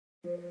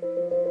Thank you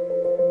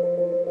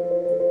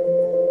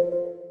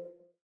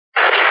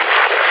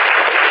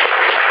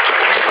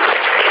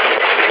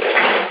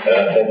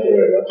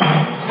very much.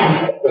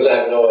 Of course, I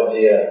have no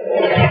idea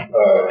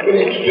how I've been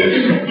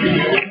introduced.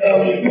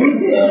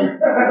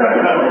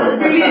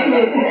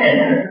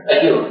 I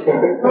do.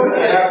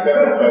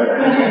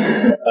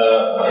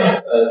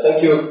 Thank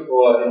you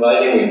for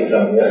inviting me to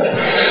come here.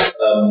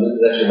 This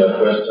is actually my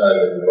first time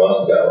in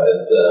Moscow,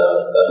 and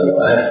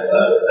I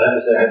have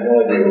to say I had no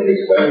idea what to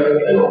expect. And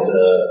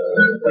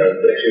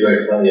it's actually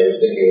very funny. I was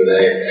thinking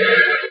today,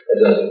 as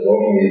I was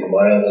walking these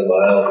miles and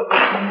miles of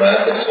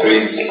massive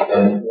streets,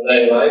 and when I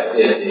arrived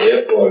at the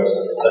airport,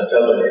 I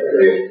felt like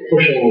they were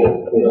pushing me,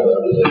 and I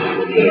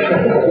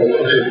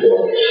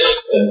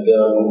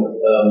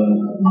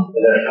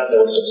felt I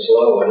was so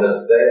slow, and then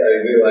today I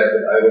realized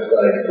that I was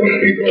starting to push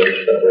people and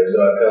stuff like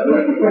that, so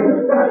I felt like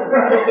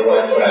I was on the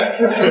right track.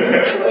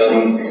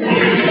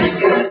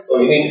 Oh,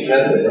 you need to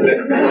translate it.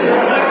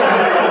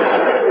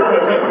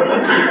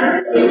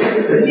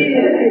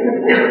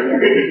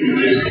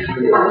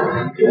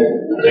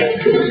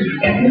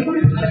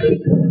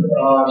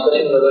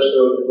 Спасибо за то, что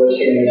вы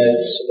пригласили меня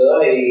сюда,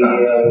 и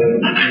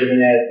для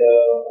меня это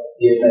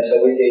единственное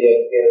событие, я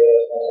первый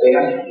раз в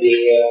Москве, и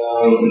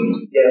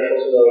я шел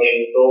сюда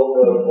очень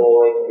долго по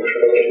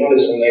широким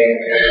улицам, и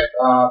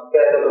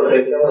когда я только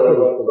прилетел,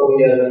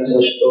 я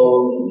заметил, что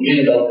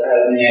жизнь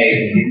толкает меня, и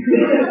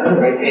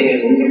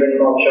не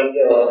понимал, в чем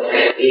дело.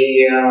 И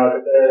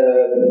когда я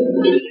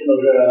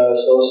уже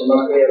остался в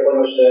Москве, я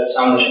понял, что я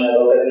сам начинаю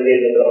толкать людей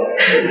для того.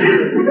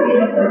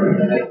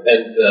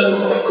 And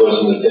of course,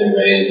 in the same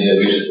vein,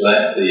 we just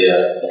left the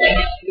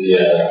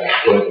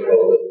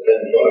protocol that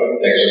Central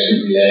Architecture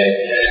CPA,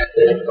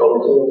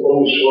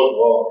 only short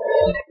walk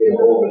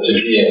over to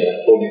here,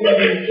 45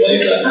 minutes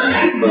later,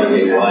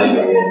 finding live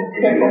again.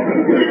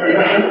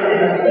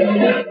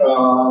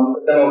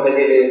 Когда мы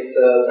уходили из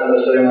Центра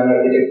современной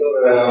архитектуры,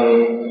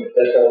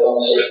 я сказал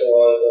Томасу, что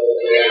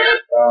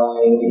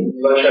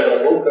небольшая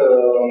прогулка,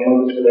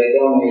 мы быстро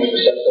дойдем, и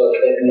спустя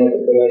 45 минут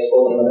я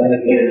исполнил на данный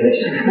момент.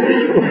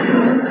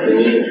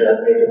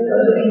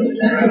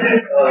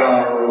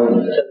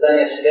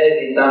 Создание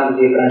связи там,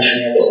 где их раньше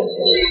не было.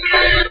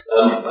 I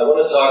want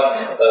to talk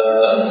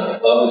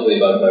obviously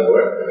about my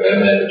work,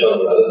 and I have to talk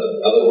about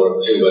other work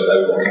too, but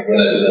when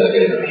I do that I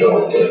get into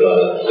trouble, so I'd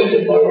rather stick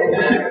with my work.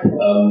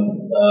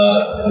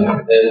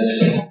 And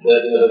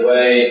the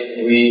way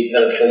we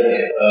kind of think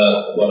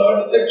about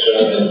architecture,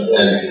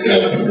 and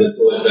it's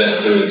always best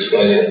to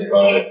explain it in the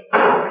project.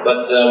 But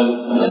I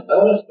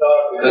want to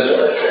start because,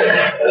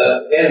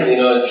 again, it's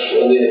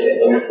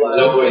on the flight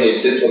over here, you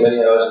sit for many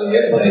hours in the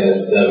airplane,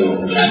 and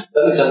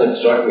suddenly something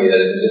struck me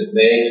that it's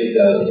May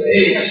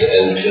 2008,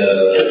 and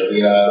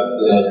we are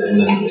in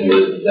the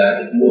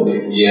exact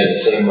 40th year,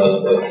 same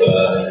month of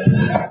the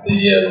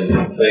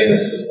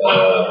famous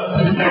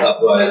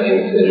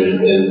uprisings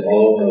in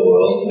all over the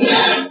world.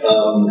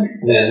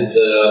 And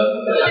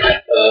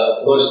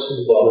of course,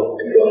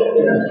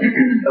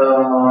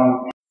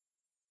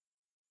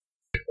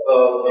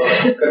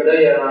 когда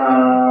я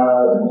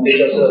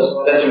начал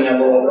смотреть, у меня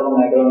было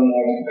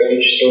огромное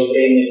количество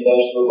времени для того,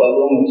 чтобы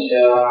подумать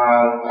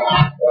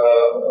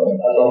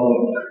о том,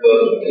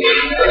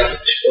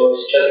 что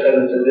сейчас,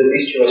 кажется,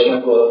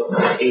 2008 год.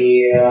 И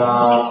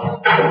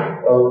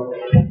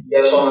я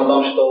вспомнил о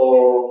том, что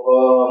в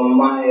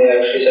мае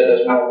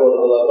 1968 года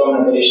было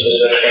огромное количество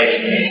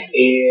свершений. И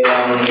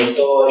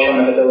то, о чем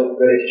я хотел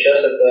говорить сейчас,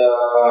 это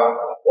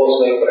о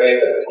своих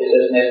проектах.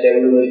 Естественно, если я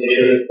буду говорить о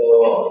чужих, то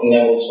у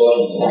меня будут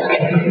сложности.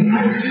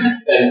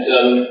 And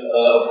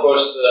of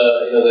course,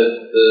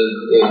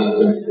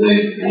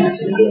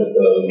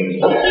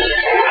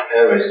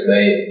 Paris,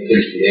 May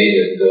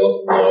 68 is still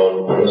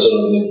was sort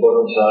of an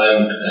important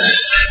time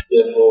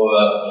for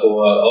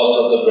all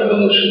sorts of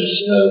revolutions,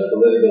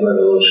 political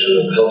revolution,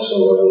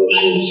 cultural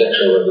revolution,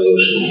 sexual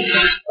revolution,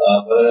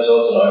 but there's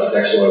also an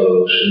architectural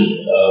revolution.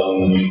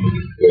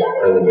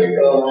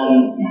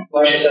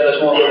 Мой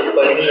 68 год в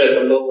Париже,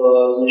 это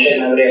было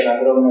замечательное время,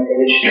 огромное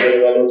количество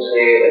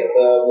революций.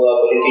 Это была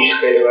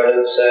политическая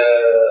революция,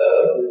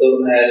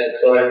 культурная,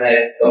 сексуальная,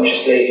 в том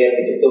числе и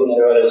архитектурная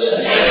революция.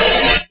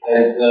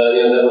 And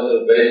that was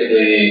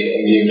basically,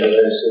 I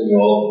assume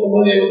you're all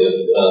familiar with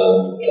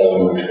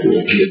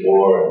the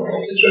war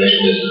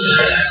situation is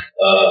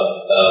a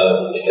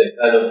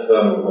kind of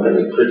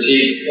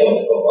critique of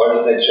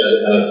architecture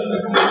as a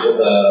kind of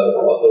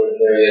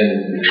authoritarian,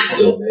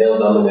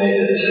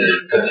 male-dominated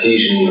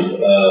Cartesian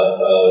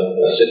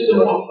system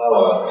of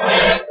power.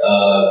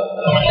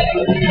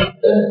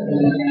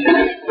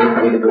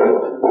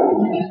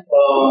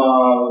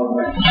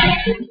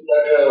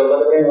 Даже во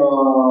время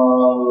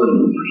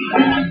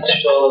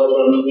существовало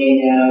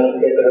мнение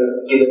архитектора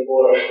Гида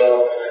Бора, что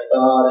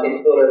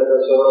архитектура это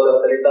своего рода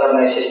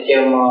авторитарная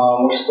система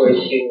мужской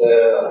силы,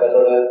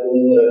 которая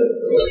доминирует.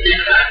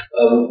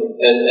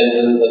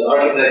 and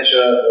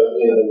architecture,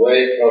 away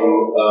from,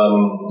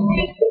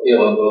 the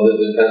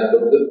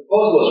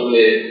proposal was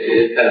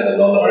really kind of a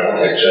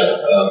non-architecture,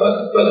 but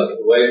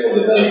away from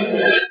the kind of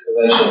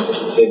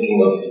conventional thinking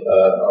of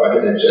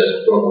architecture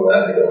as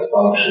programmatic or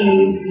function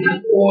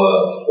or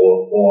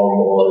form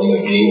or being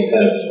a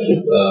kind of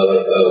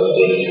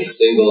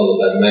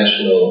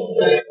single-dimensional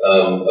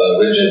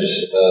rigid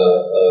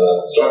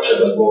structure,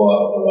 but more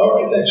of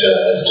architecture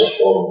as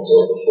performance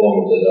or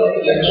performance as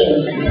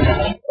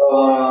architecture.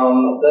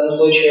 В данном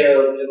случае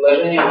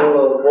предложение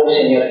было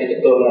вовсе не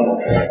архитектурным.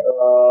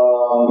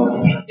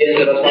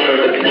 Если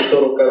рассматривать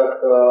архитектуру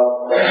как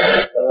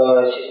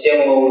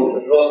систему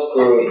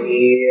жесткую и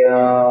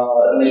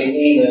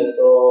линейную,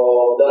 то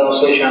в данном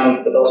случае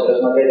он пытался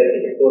рассмотреть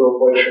архитектуру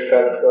больше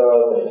как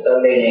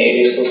представление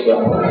или искусство.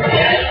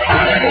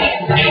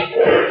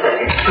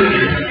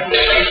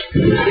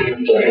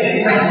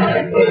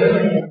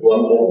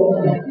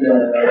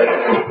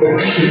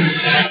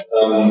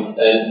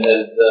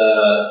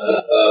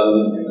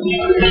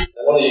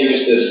 I want to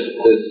use this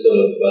sort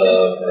of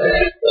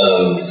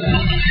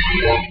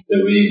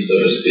theory, so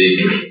to speak,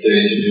 to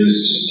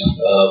introduce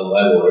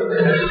my work.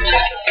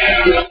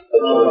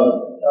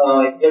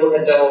 Я бы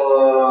хотел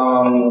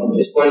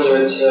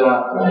использовать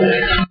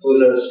ту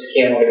же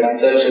схему или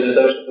концепцию для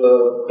того, чтобы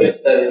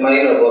представить мои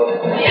работы.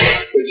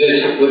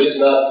 Which is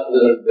not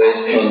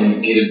based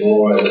on Guy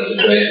Debord and the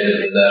situation of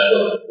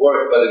international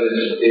work, but it is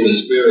in the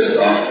spirit of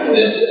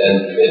it, and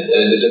it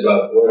is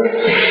about work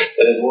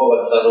that is more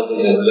about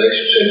subtlety and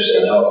relationships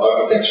and how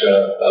architecture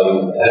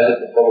has a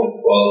performance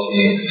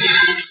quality.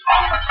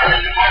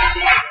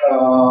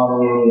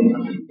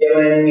 Я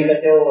бы не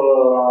хотел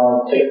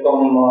целиком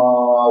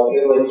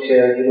апеллировать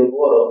Гиду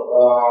Дебору.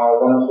 В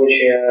данном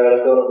случае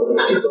разговор об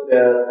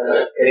архитектуре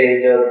скорее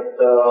идет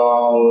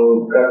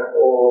как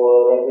о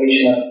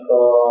различных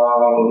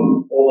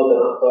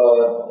поводах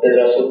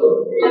предрассудков.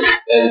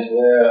 And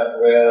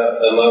where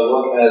my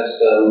work has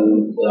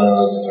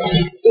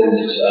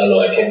since, I don't know,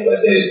 I can't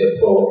quite say it, but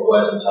for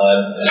quite some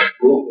time,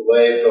 moved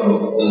away from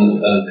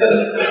a kind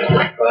of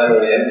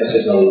primary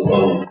emphasis on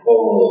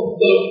formal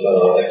sort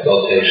of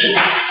exaltation.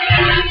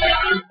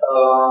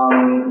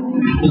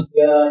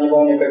 Я не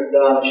помню,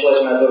 когда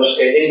началась моя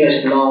творческая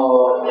деятельность, но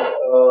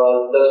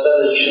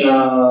достаточно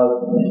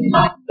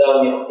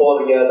давних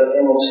пор я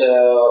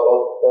отодвинулся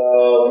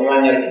от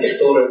внимания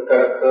архитектуры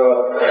как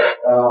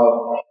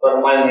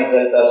формальной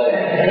экзальтации.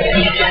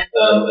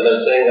 And I'm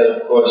saying that,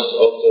 of course,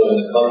 also in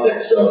the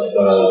context of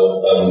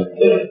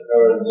the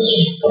current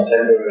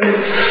contemporary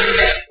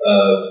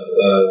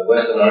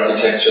Western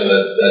architecture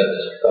that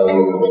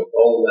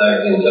all the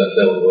magazines are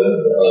filled with,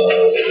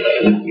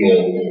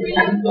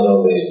 not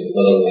only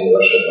in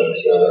Russia, but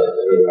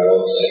everywhere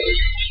else.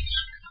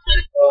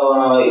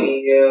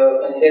 И в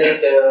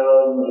контексте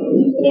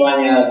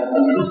понимания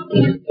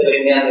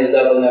современной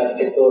западной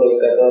архитектуры,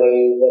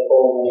 которые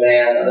заполнены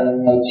на данный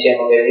момент все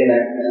магазины,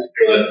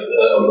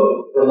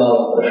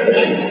 журналов, прошу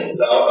прощения.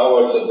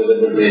 Ours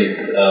deliberately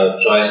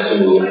tries to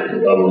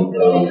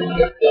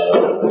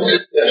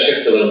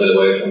shift a little bit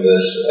away from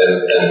this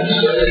and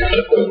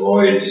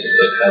avoid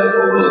the kind of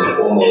overly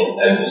formal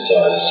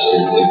emphasis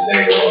in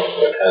favor of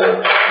a kind of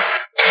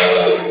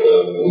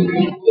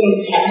sort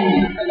of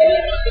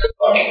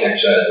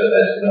architecture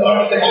as an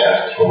architecture as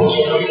performance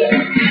or something.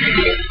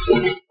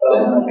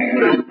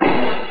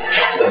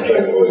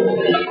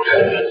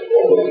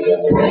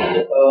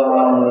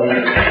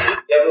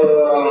 Я бы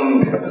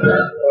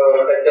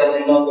хотел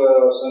немного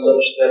в своем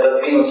творчестве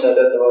отодвинуться от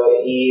этого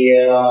и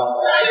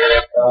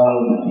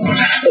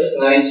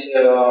остановить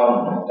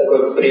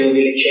такое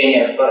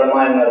преувеличение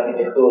формальной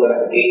архитектуры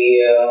и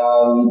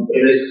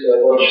приблизить свое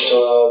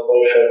творчество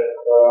больше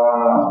к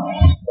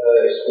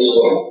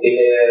искусству или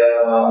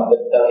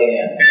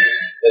представлению.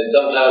 And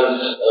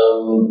sometimes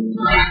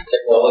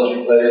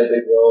technology plays a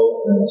big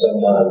role, and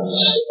sometimes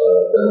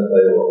doesn't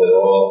play a role at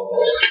all.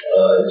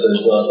 So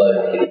it's not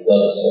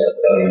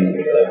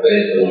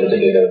based on a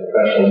particular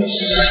preference,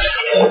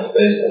 it's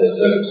based on the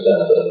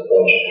circumstance of the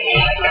project.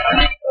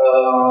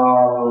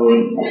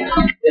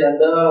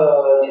 Иногда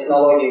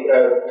технологии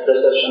играют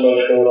достаточно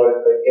большую роль,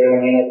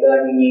 иногда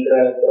они не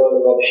играют роли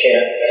вообще.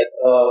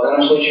 В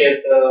данном случае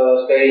это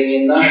скорее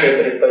не наши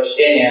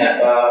предпочтения,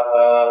 а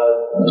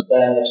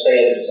создание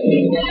обстоятельств.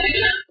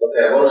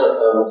 Okay, I want to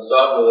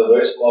start with a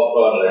very small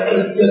project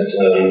that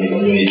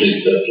we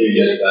did a few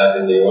years back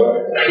in New York.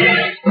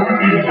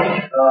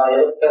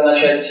 Я хотел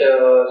начать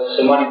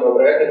с маленького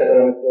проекта,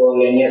 который мы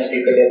сделали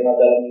несколько лет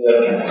назад в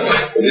Нью-Йорке.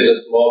 It is a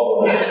small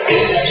project.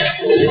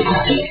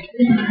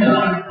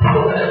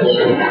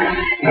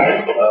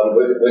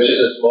 Which is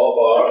a small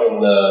bar in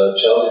the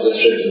Chelsea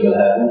district of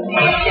Manhattan.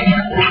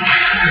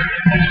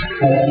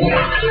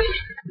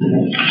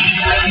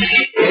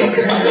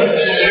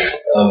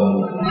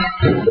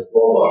 The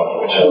small bar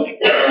in Chelsea.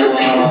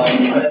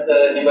 Это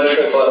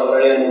небольшой бар в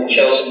районе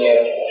Челси,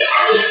 Нью-Йорке.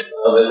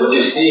 And what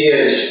you see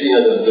here is,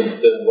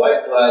 the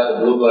white glass and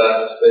blue glass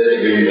is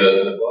basically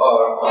the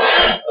bar.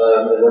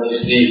 And what you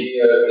see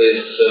here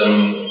is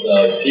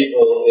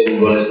people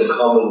in what is the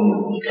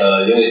common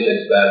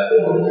unisex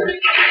bathroom.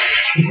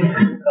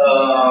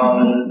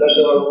 То,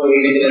 что вы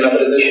видели на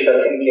предыдущей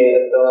картинке,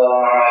 это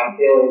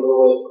белый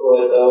голубой стекло,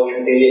 это, в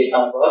общем-то, и есть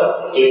сам бар,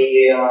 и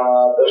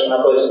то, что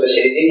находится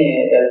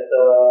посередине, это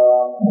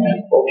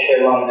общая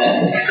ванная.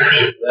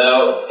 Now,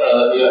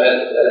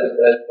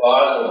 as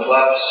bars and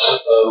clubs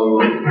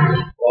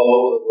all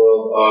over the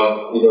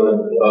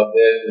world are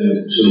there to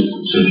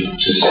see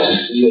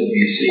and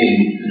be seen,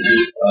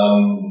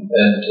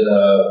 and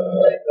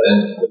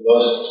the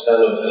most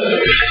kind of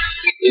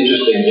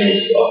interesting things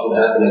often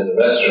happen in the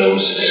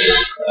restrooms.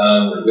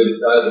 We've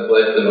decided to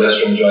place the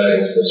restrooms right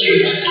against the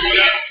street.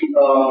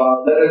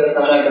 Так как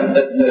основная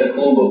концепция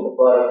клубов и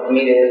баров в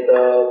мире это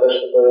то,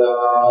 чтобы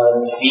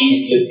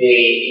видеть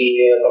людей и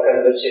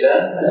показывать себя,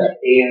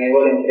 и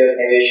наиболее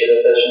интересные вещи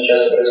достаточно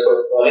часто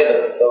происходят в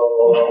туалетах, то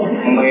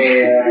мы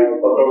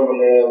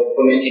попробовали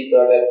поместить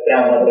туалет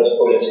прямо на улице.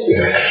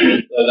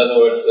 In other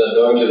words,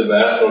 going to the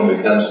bathroom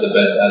becomes the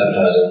best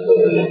advertising for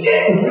the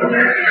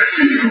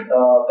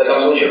В таком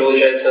случае,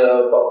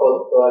 получается,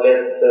 поход в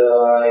туалет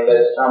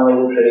является самой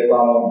лучшей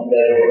рекламой для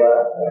этого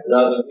бара.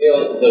 Now, the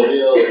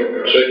real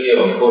trick here,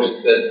 of course,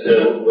 is that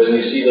when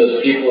you see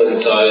those people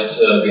inside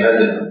behind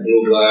the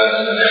blue glass,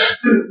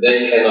 they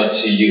cannot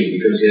see you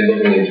because they're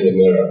looking into a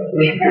mirror.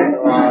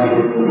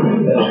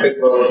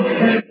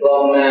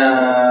 Главная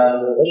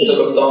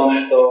штука в том,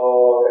 что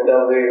когда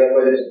вы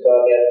заходите в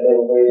туалет,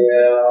 вы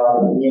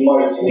не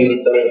можете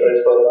видеть то, что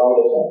происходит на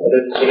улице.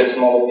 Люди с улицы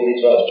могут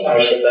видеть вас, потому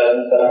что это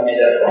стороне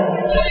зеркала.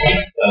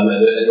 And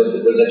it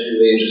was actually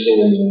really interesting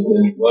when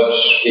you watch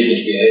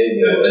people's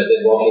behavior as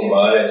they're walking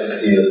by. You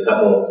see a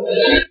couple,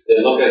 they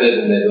look at it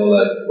and they go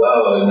like,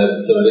 wow, and then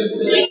so they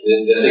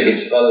think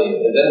it's funny,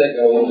 and then they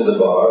go into the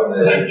bar and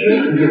they have a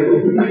drink,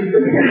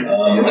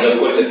 and of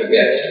course they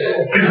forget.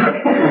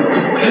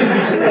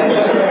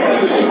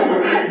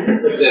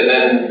 They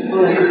then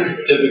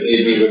typically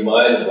be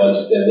reminded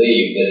once they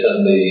leave that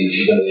suddenly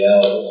somebody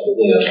else,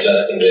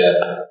 adjusting their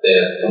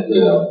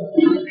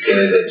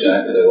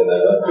jacket or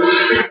whatever,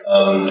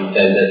 and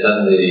then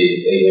suddenly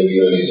you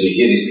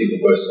hear these people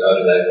burst out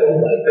and like, oh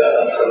my God,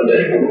 I'm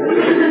holiday.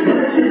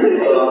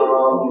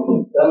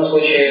 В данном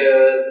случае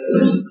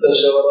это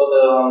своего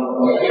рода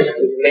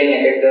явление,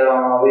 когда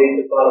вы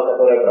видите пару,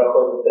 которая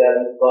проходит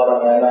рядом с баром,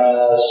 и она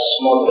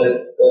смотрит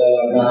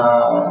на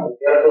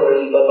зеркало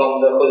и потом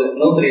заходит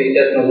внутрь и,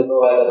 естественно,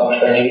 забывает о том,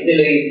 что они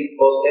видели, и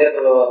после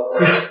этого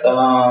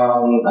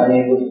они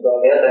идут в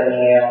туалет,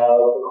 они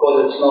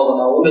выходят снова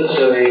на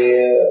улицу и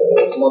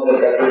смотрят,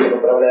 как люди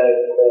поправляют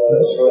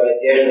свою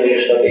одежду или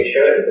что-то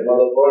еще, и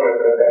думают, боже,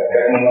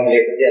 как мы могли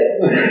это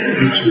делать.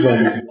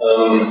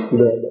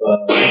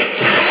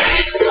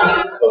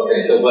 Okay,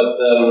 so but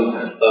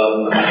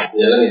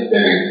let me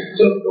maybe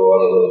sort of go on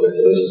a little bit.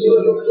 So this is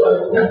what it looks like.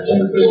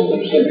 Something pretty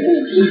interesting.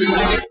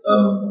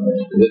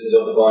 This is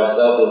what the bar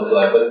itself looks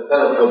like, but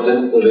kind of what's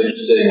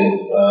interesting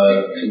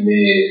to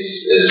me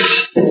is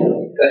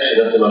actually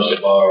not so much the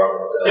bar,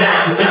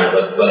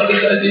 but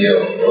this idea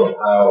of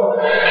how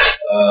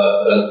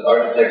an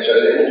architecture.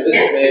 And this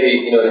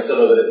maybe it's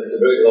sort of it's a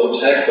very low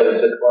tech, but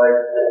it's a quite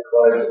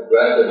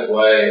aggressive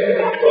way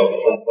of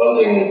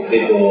confronting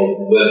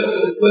people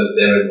with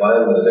their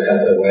environment and the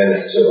kind of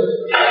awareness to it.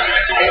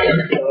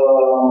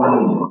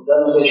 В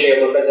данном случае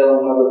я бы хотел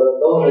немного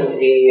продолжить,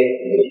 и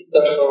то,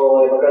 что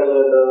я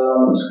показываю, это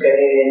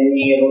скорее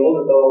не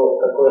выглядел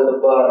какой-то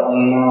бар,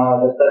 он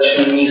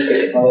достаточно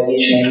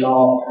низкотехнологичный, но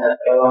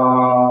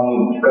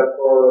в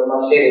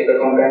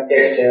каком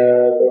контексте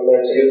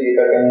появляются люди,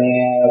 как они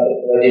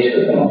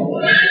противодействуют ему.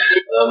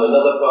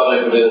 Another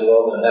project we did in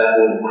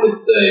Manhattan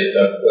is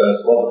a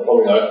small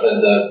performing arts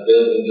center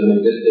built into an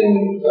existing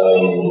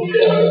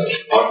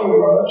parking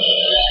garage.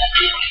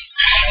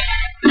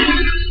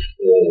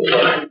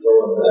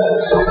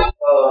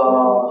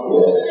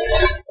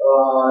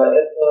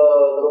 Это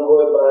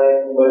другой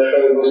проект,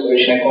 небольшой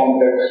выставочный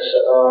комплекс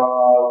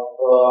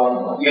в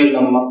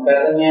Южном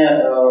Манхэттене,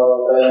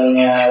 в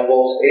районе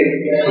Уолл-стрит.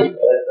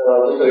 Это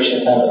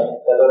выставочный центр,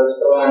 который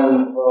встроен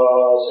в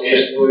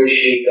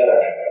существующий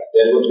гараж.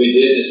 And what we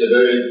did is a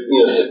very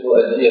simple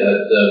idea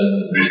that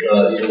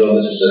even though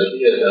this is a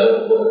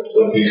theater, what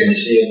you can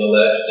see on the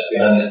left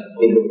behind a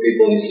group of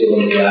people, you see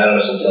little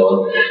ladders and so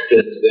on,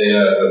 is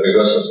their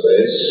rehearsal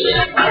space.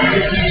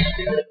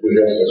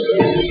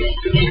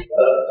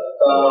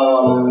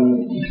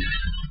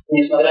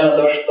 Несмотря на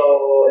то, что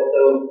это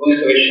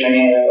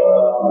выставочный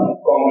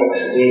комплекс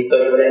и в то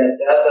же время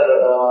театр,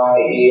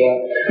 и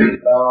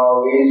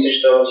вы видите,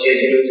 что все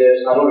эти люди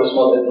снаружи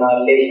смотрят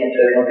на лестницы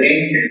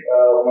внутри,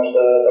 потому что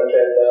также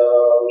это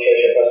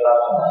учащее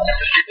пространство.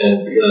 And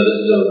this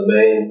is the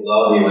main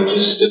lobby, which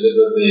is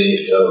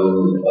deliberately a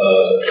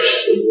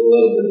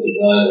little bit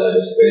designed like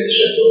a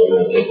spaceship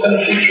or kind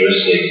of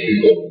futuristic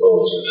people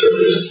almost a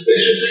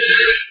spaceship.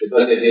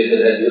 Because it is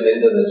that as you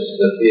enter the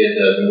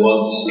theater, we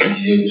want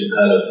you to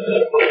kind of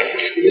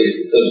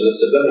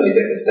subliminally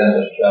get the sense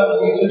of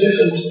traveling into different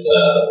different.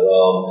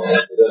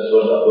 Because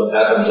what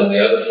happens on the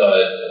other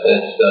side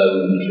is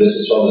this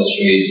is from the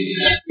street.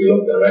 You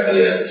look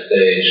directly at the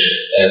stage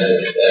and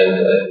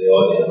at the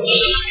audience.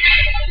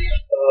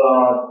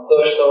 То,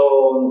 что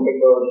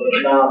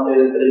на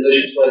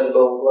предыдущем слайде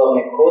был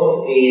главный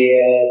код, и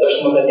то,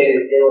 что мы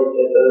хотели сделать,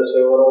 это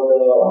своего рода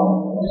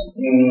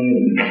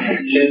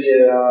люди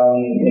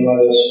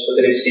немного с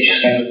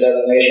футуристическим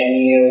взглядом на вещи,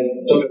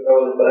 они тоже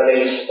проводят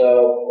параллель с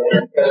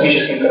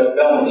космическим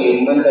кораблем,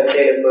 и мы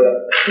хотели бы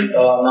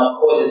на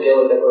входе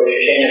сделать такое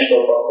ощущение,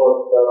 что поход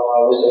в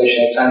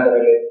выставочный центр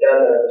или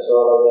театр — это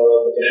своего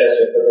рода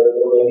путешествие в какой-то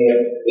другой мир.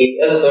 И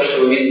это то, что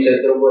вы видите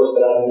с другой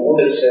стороны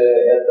улицы,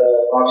 это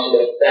сама по себе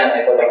сцена,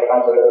 и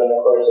пространство, которое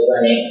находится за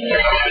ней.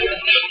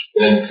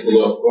 And,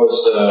 of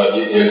course,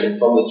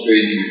 from the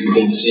street, you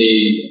can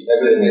see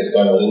everything that's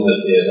going on in the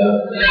theater,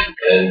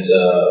 and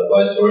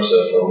vice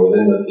versa. From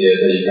within the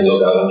theater, you can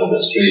look out onto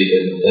the street,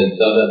 and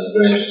sometimes it's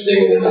very interesting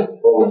when there's a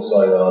performance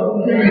going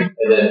on,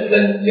 and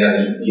then you have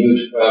a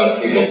huge crowd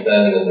of people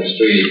standing in the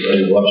street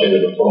and watching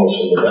the performance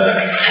from the back.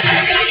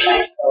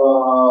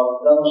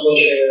 В данном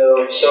случае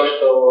все,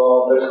 что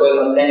происходит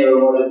на сцене, вы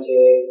можете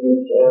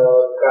видеть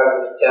как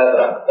из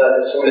театра, так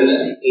и с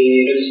улицы.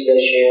 И люди,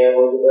 сидящие в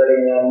аудитории,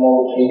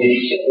 могут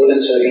видеть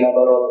улицу и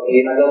наоборот.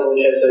 И иногда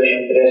получается очень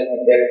интересный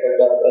эффект,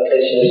 когда в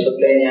процессе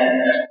выступления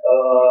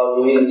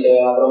вы видите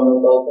огромную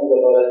толпу,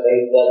 которая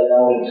стоит сзади на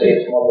улице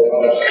и смотрит на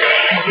вас.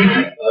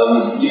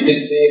 You can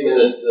see a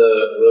minute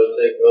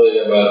take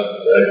earlier about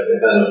the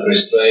kind of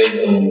restraint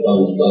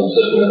on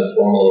certain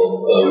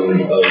formal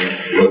maneuvers.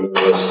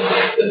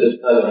 That this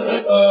kind of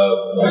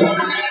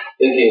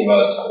thinking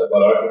about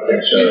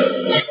architecture,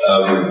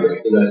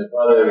 is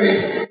primarily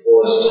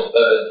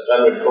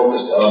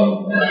focused on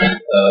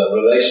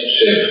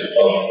relationship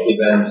of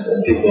events and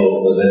people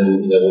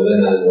within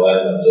an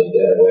environment and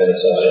their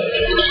awareness of it.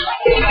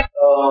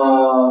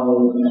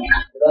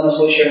 В данном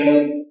случае мы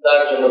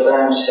также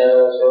пытаемся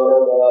своего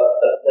рода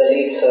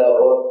отдалиться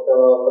от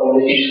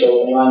формалистического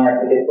понимания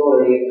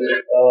архитектуры. И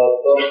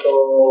то, что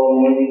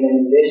мы видим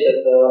здесь,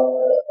 это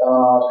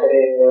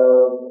скорее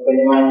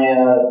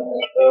понимание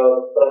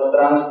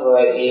пространства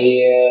и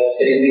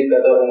среды, в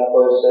которой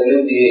находятся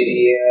люди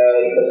и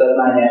их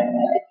осознание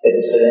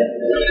этой среды.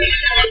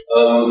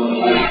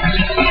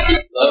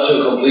 Not a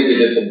completely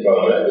different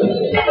project.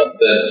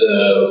 That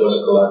was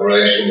a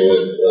collaboration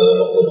with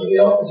the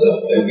office of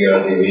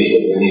MBRDV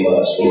in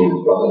Nimas in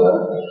Rotterdam.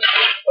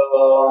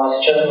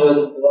 Сейчас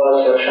будет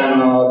два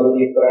совершенно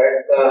других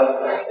проекта.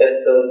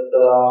 Этот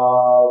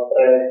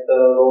проект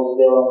был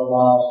сделан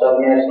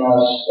совместно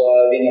с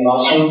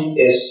Виннимасом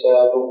из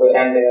группы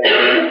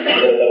MBRDV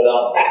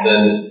Rotterdam.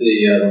 Then we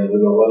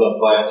were one of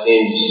 5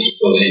 teams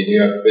for the New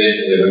York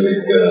Based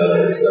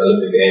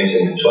Olympic Games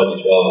in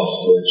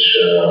 2012, which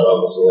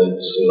obviously went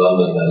to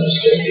London and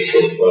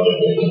the project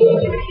was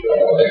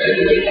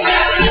executed.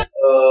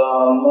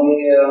 Мы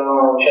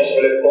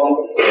участвовали в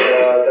конкурсе,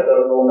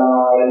 который был на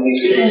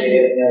Олимпийской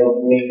игре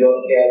в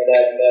Нью-Йорке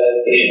до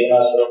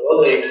 2012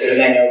 года, и, к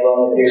сожалению,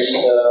 главный приз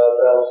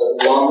отправился в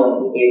Лондон,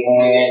 и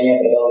мы не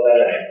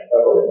продолжали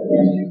работать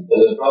вместе.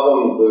 The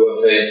problem we were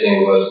facing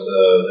was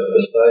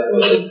the site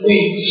was in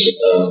Queens,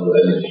 and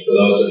for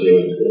those of you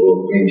who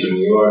have been to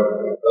New York,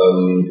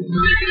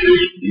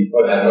 you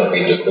probably have not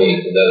been to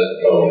Queens, and that is the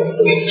problem with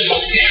Queens.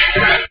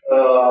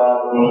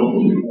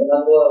 У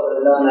нас была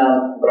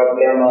определенная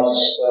проблема с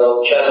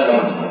участком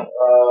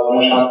в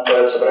нашем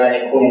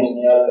собрании Куинс в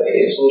Нью-Йорке.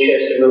 И в случае,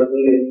 если вы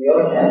были в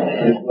Нью-Йорке,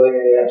 вы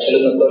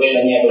абсолютно точно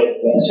не были в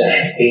Куинсе.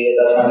 И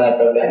это основная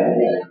проблема.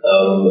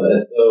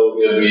 And so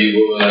we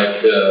were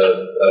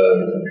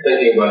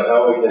thinking about how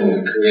we can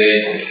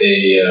create a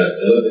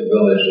living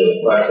village with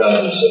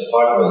 5,000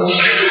 apartments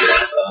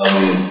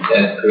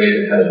and create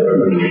a kind of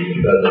urban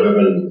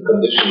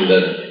condition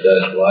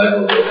that's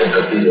liable and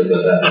compete with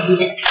that.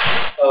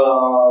 В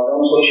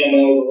данном случае мы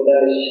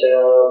попытались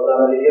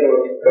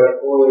проанализировать,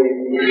 какой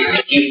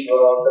тип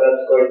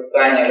городской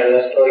ткани или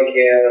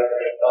застройки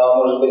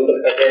может быть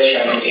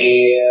подходящим, и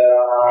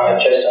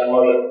часть он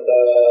может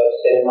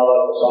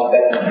соревноваться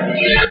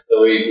самостоятельно. So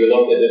we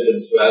looked at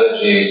different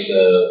strategies,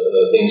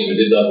 things we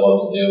did not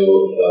want to do,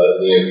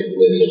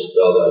 we just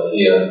spelled out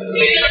here,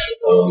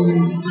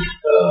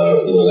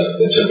 like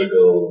the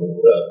typical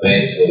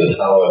base with a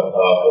tower on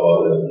top,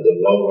 or the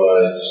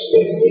low-rise,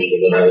 which we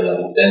don't have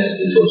enough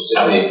density for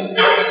city,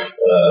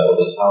 or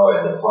the tower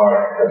in the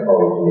park,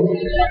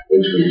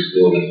 which we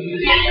excluded.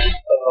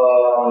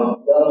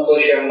 В данном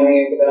случае мы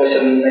пытались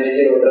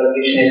анализировать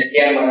различные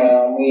схемы.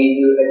 Мы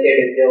не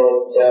хотели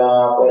сделать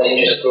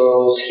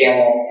классическую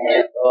схему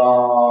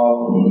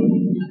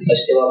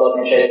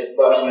стилобатной части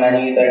башни на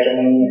ней, также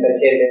мы не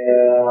хотели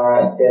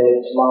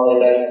сделать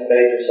малоэтажное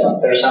строительство.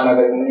 То же самое,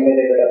 как мы не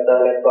хотели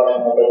оставлять башню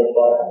на този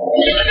парк.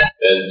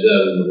 And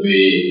we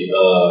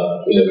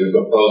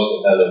proposed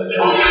a kind of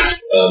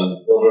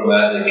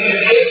programmatic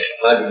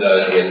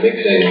hybridizing and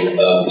mixing to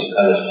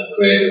kind of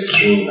create a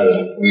true kind of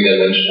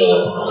three-dimensional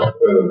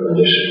urban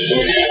condition.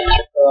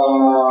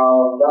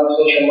 В данном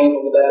случае мы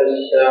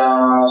попытались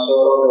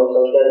своего рода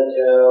создать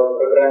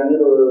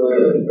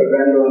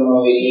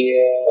программируемую и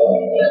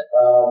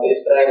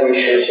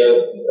перестраивающуюся,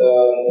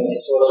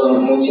 своего рода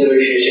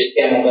мутирующую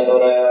систему,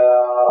 которая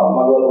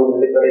могла бы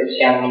удовлетворить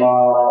всем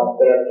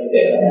пиратским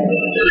требованиям.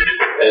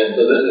 And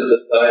so this is the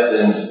side,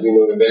 and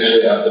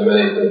eventually after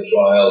many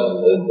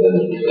trials and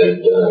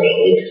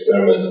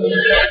experiments,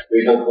 we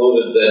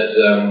concluded that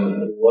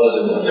we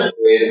wanted to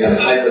create a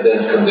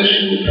hyperdense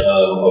condition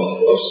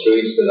of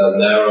streets that are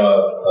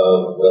narrow,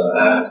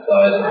 half the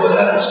size of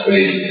Manhattan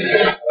Street,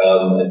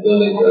 and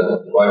buildings that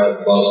are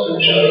quite close to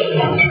each other.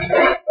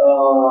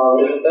 В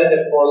результате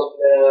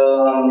после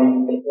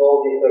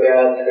долгих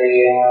вариаций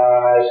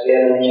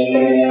исследований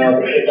мы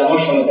пришли к тому,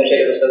 что мы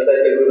хотели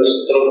создать какую-то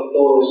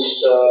структуру с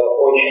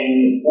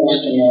очень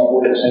узкими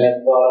улицами,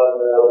 в 2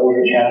 раза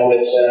уже, чем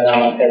улицы на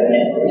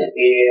Манхэттене, и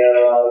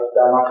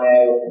домами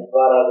в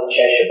 2 раза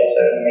чаще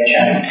посаженными,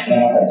 чем на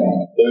Манхэттене.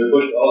 So we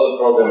pushed all the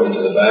program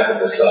into the back of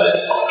the site.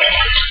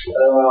 В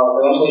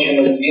любом случае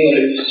мы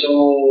сдвинули всю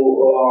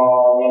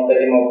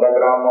необходимую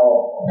программу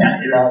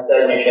на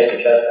заднюю часть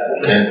участка.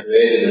 And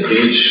created a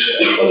beach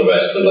for the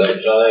rest. So like a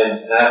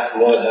giant,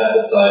 more than half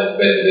the size,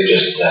 basically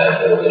just sand.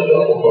 That was the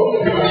local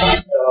program.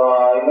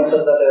 И мы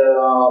создали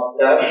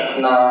пляж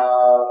на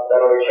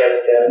второй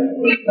части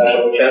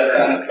нашего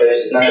участка. То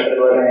есть наше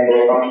предложение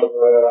было в том,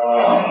 чтобы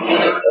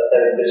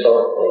оставить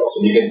песок. So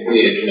you can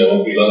see it, it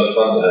would be a lot of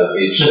fun to have a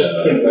beach.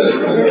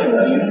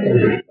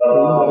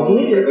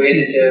 Как вы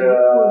видите, это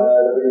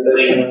будет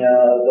очень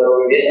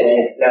здоровый вечер,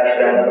 пляж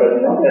прямо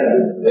напротив Манхэттена.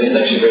 It's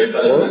actually very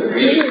funny because the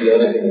beach is the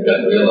only thing we got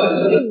realized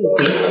in this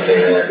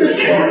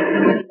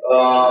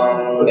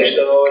И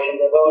что очень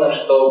забавно,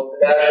 что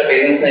пляж — это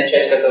единственная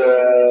часть,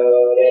 которая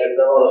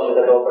реализовалась из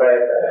этого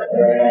проекта.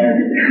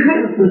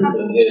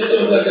 It's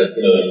sort of like this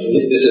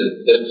is a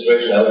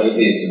demonstration how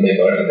easy it is to make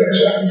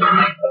architecture.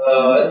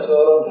 Это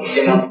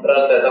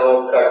демонстрация того,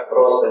 как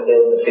просто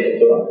делать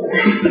архитектуру.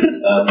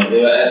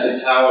 As the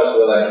towers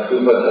were like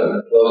super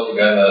close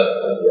together,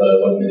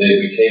 what we did,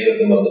 we tapered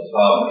them on the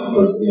top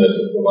to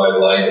provide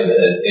light and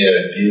air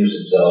and views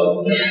and so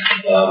on.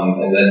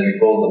 And then we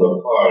pulled them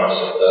apart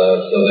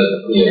so that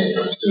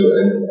to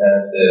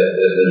enhance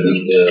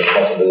the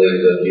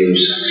possibilities of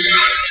use.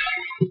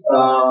 В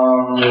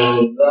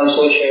данном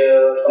случае,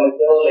 что мы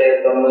сделали,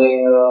 это мы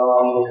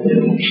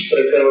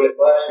проектировали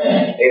башни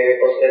и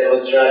после этого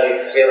сжали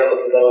их сверху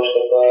для того,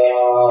 чтобы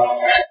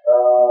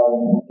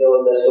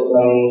сделать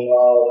доступным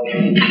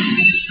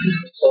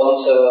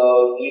солнце,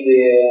 виды,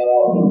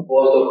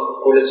 воздух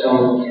к улицам,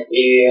 и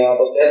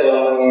после этого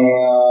мы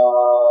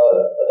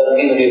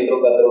отодвинули их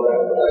друг от друга.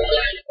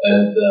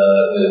 And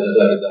there's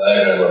like a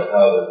diagram of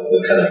how the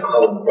kind of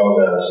common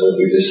programs will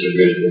be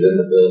distributed within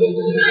the building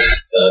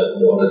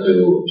in order to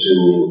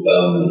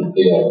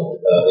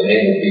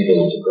enable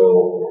people to go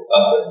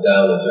up and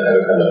down and to have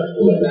a kind of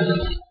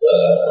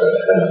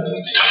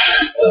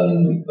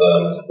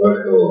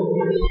virtual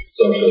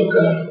social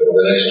kind of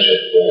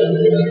relationship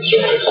within the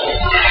structures.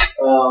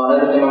 На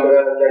этой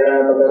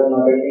диаграмме показано,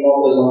 каким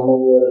образом мы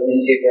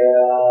разместили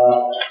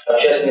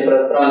общественные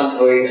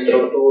пространства и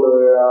структуры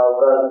в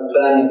разных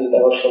зданиях для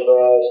того, чтобы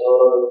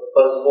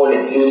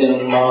позволить людям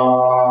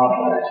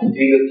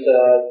двигаться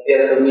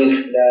вверх и вниз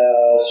для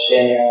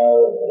осуществления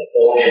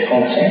общей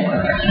функции.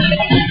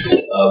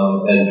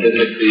 And this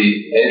is the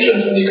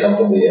entrance when you come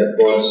from the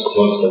airport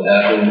towards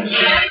Manhattan.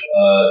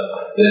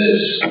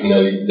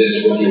 This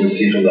is what you would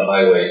see from the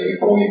highway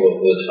before you go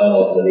through the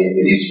tunnel underneath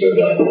the East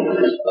River.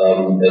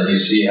 And you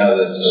see how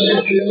the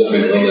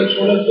Olympic Village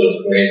sort of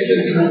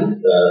created a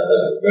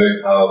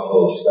very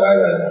powerful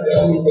skyline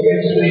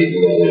against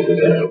the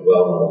kind of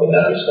realm of the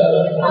Manhattan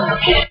skyline.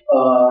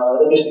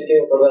 Эта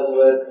перспектива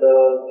показывает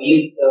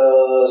вид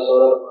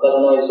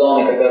входной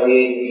зоны, когда вы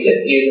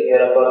едете из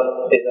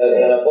аэропорта,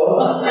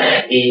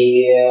 и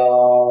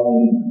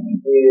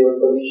вы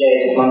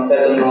подъезжаете к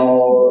Манхэттену,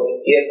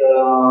 и это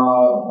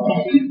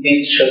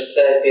вид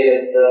шоссе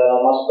перед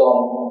мостом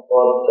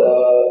от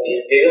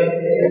Ист-Ривер.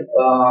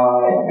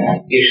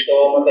 И что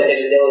мы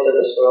хотели сделать,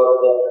 это своего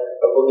рода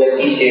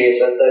обогатить и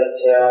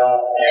создать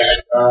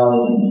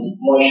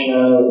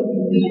мощную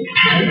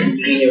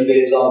линию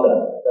горизонта,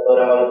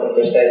 которая может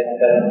представить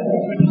Манхэттен.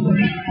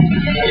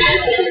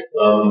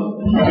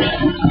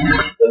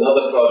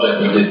 Another project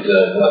we did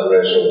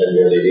collaboration with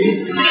LED.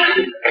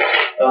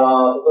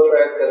 Другой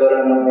проект,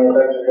 который мы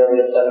также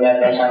делали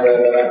совместно с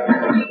Ангелом.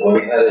 Well, we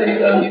had a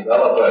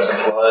developer as a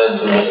client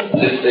who was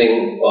insisting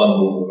on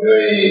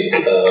very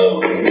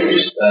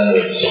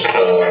standard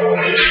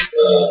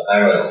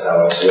high-rise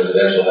towers,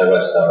 residential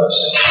high-rise towers.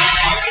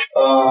 У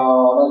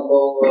нас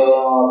был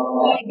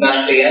наш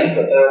клиент,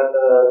 это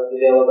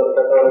девелопер,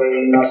 который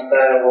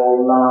настаивал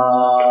на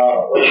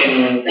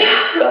очень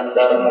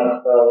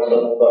стандартных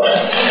высотных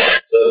башнях.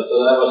 So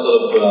that was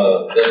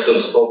that sort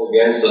of spoke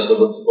against us, but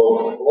what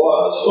spoke for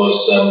us was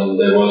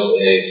there was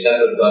a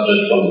separate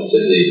budget from the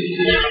city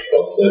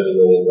of $30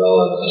 million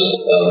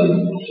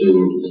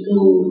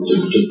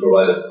to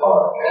provide a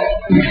park.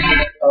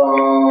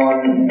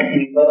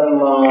 В этом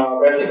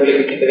проекте были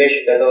какие-то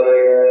вещи,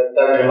 которые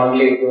также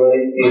могли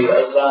говорить и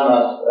за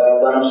нас.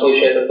 В данном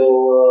случае это был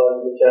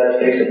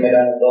бюджет $30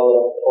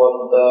 миллионов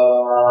от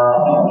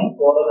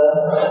города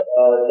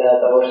для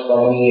того,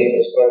 чтобы мы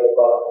устроили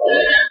парк.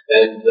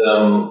 And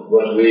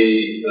what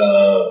we,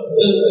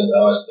 in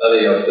our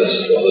study of the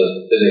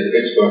city of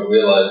Pittsburgh,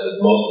 realized that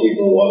most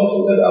people wanted to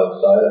live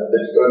outside of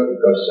Pittsburgh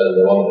because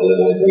they wanted to live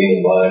in a green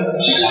environment.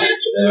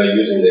 So they were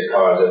using their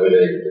cars every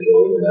day to go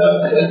in and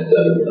out, and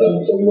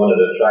so we wanted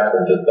to attract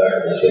them to back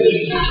in the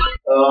city.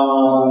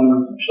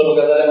 Что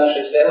показали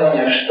наши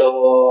исследования, что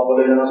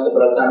более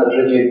 90%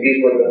 жителей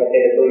Питтсбурга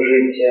хотели бы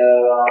жить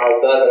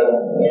за городом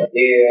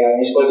и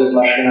не использовать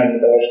машину для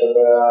того,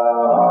 чтобы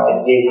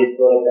ездить в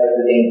город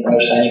каждый день, потому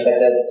что они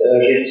хотят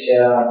жить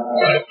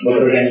в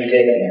окружении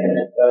зелени.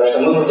 Что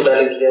мы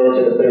попытались сделать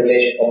это,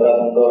 привлечь их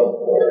обратно в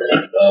город.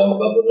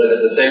 But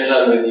at the same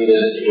time, we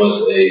needed was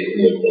this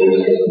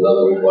is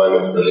another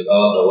requirement for the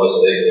developer, was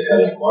a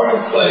kind of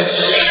marketplace.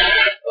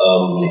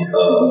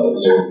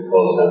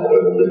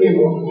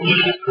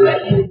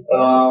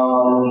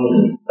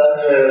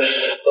 Также,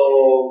 что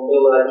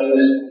было одним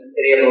из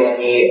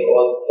требований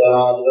от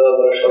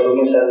девелопера, чтобы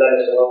мы создали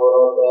своего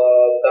рода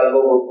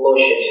торговую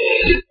площадь,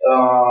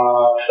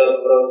 что-то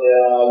вроде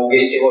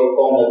гостевой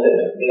комнаты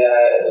для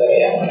этого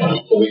района.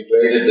 So we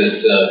created this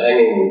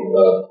hanging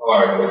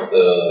park with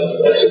the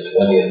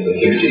 20th or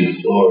 50th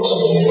floor or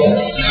something like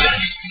that.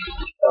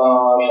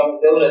 Что мы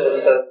сделали, это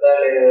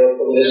создали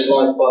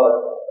подвесной парк.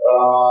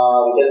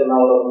 Где-то на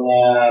уровне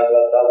 20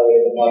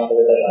 или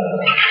 15 этажа.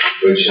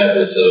 Which had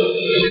this sort of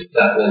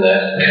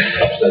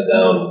sapling-esque,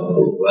 upside-down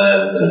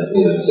ramp and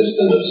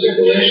system of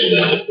circulation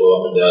that would go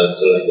up and down.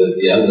 So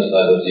the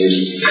underside was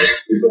used,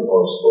 we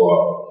proposed for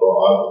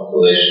art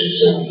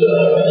installations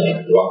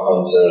and rock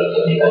concerts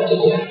and lots of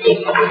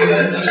public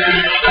events.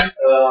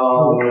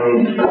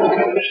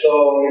 Что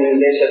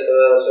здесь это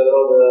своего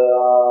рода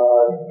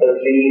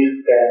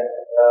длинническая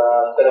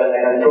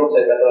спиральная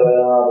конструкция,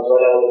 которая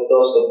позволяла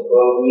доступ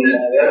вниз и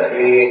наверх,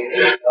 и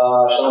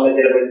что мы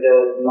хотели бы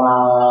сделать на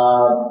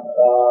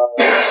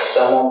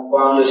самом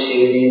пандусе и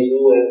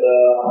внизу, это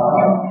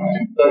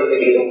тоже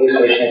какие-то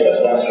выставочные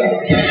пространства.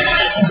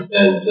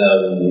 And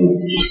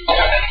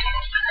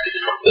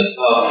the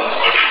top,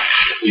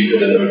 we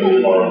put an urban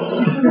farm.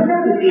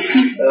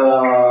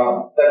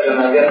 Также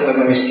наверх мы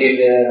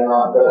поместили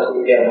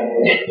городскую ферму.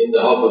 In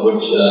the hope of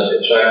which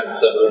attract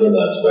suburban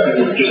aspect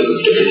to the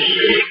city.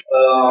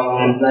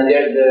 В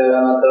надежде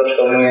на то,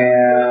 что мы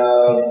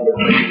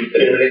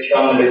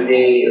привлечем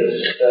людей с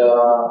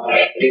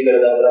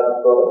пригорода обратно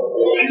в город.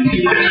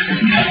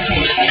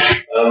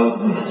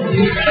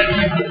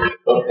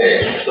 Okay,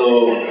 so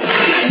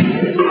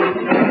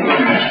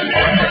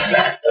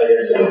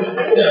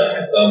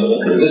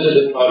this is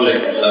a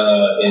project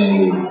in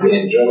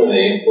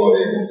Germany for a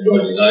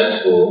design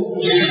school,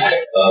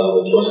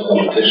 which was a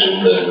competition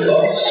that we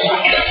lost.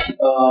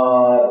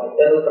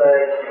 Этот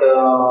проект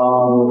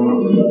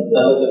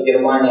находится в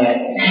Германии.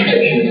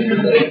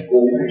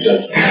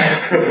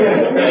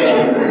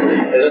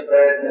 Этот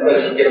проект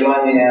находится в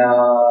Германии.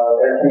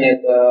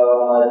 Это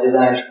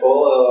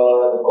дизайн-школа,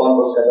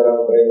 конкурс, который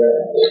мы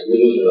проиграли.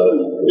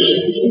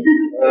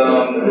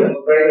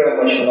 Мы проигрываем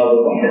очень много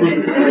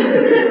конкурсов.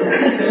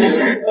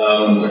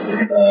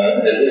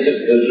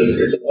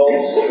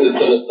 It's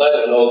on the side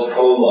of an old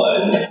coal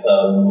mine,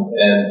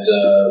 and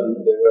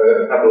there were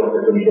a couple of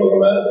different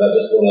programs. I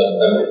just want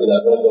to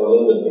go a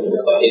little bit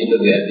into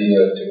the idea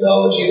of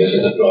technology. This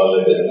is a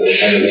project that is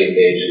heavily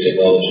engaged in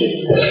technology.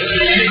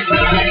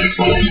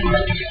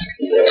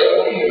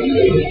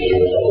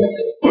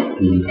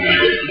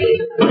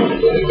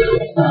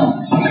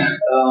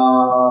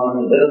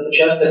 Этот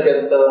участок —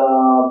 это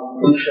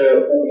бывшее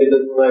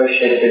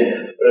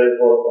угледобывающее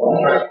производство.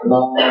 Но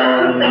в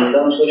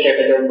данном случае я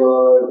хотел бы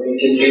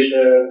перейти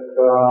ближе к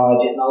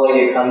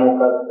технологии, к тому,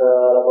 как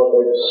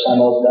работает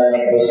само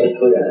здание, к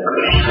структуре.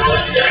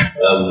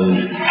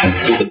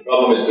 The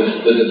problem is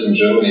this is in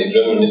Germany.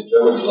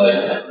 Germans like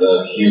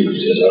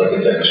cubes as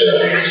architecture.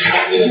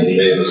 You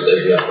made a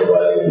mistake not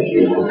providing a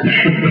cube.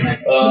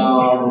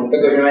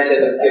 Как вы понимаете,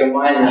 это в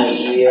Германии,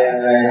 и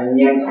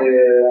немцы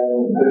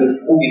любят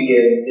кубики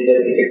для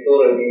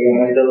архитектуры, и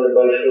мы сделали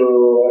большую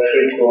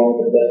ошибку,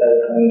 когда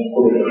ставили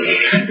кубики.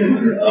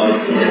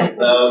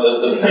 Now, the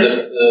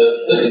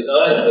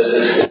design is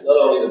not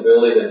only the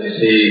building that you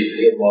see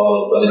in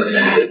model, but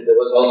there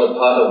was also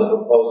part of the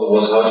proposal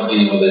was how to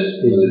deal with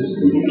this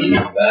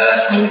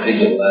vast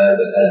piece of land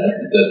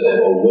that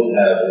or would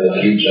have in the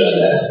future,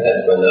 and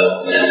for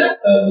now,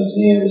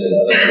 museums and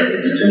other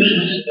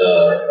institutions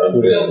are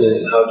built,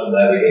 and how to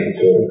navigate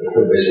through.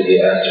 Basically,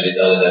 has to be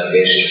done a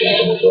navigation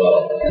system as well.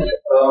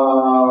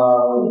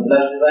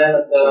 наш дизайн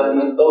это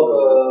не только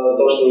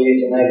то, что вы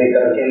видите на этой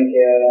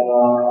картинке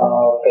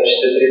в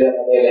качестве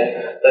 3D-модели.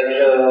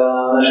 Также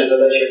нашей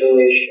задачей было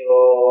еще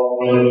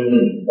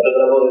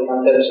разработать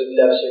концепцию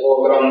для всего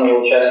огромного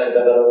участка,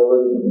 который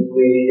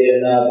вы видели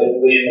на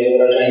предыдущем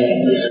изображении.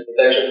 И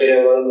также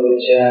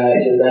переоборудовать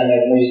эти здания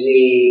в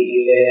музеи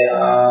или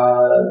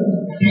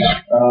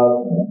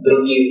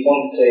другие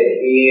функции.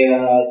 И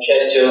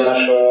частью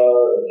нашего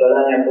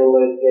задания было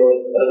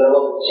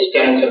разработать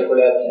систему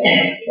циркуляции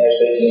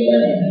между этими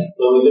зданиями.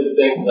 So we did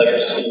things like,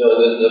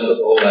 this was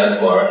all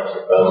landmarks.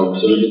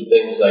 So we did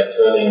things like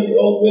turning the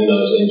old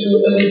windows into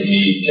LED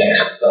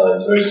text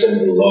signs, very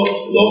simple,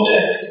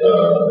 low-tech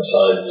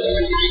signs.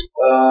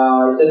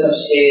 Естественно,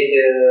 все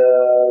эти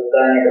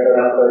здания,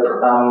 которые находятся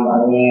там,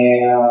 они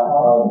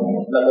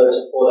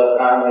находятся под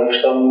охраной.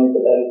 Что мы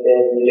пытались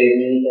сделать или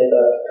изменить,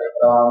 это,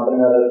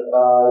 например,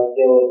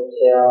 сделать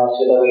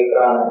световые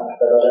экраны,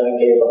 которые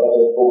могли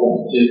показывать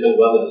пугу. So you can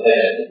run the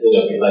text,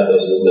 behind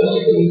those windows,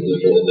 you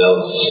can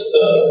announce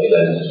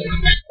events.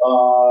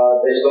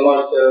 То есть вы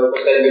можете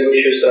пускать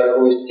бегущую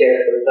строку из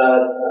текста за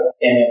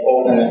теми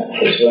окнами,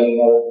 то есть вы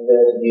можете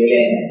сделать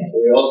объявление.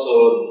 We also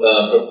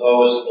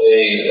proposed a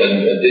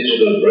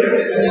digital brick.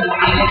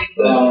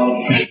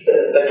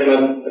 Также мы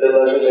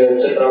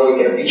предложили цифровой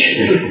кирпич.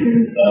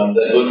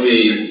 That would be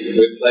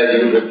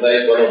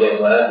replace one of those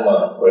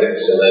landmark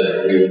bricks, and then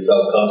we would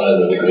felt confident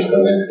that we could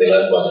convince the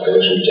landmark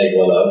commission to take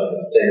one out,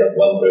 take up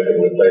one brick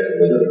and replace it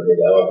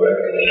with our brick.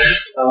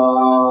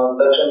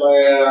 Также мы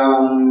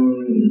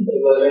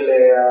предложили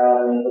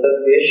вот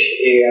эту вещь,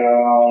 и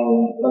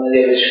мы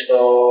надеялись, что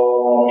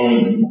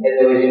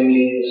этого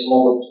земли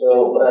смогут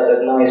убрать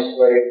одно из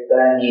своих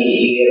зданий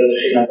и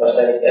разрешить нам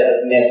поставить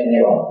это вместо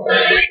него.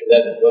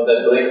 What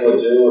that brick would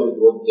do, it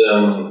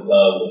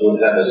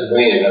would have a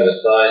screen, have a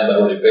sign, but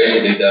what it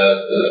basically does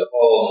is it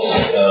calls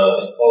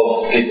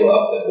people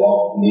up that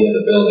walk near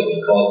the building.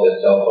 It calls their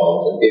cell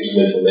phones and gives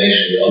them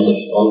information on the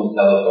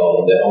telephone,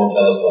 on their own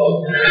telephone,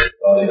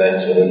 about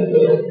events within the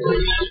building.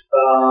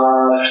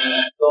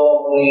 Что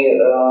мы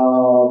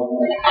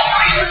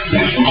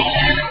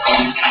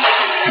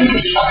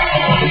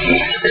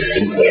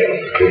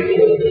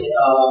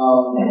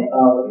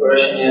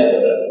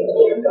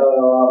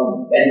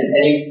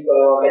они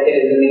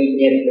хотели заменить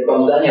не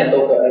целиком здание, а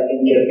только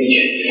один кирпич.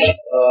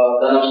 В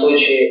данном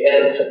случае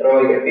этот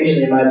цифровой кирпич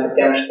занимается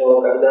тем,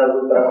 что когда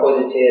вы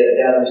проходите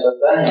рядом со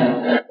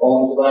зданием,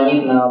 он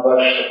звонит на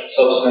ваш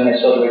собственный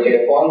сотовый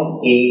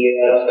телефон и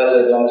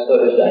рассказывает вам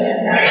историю здания.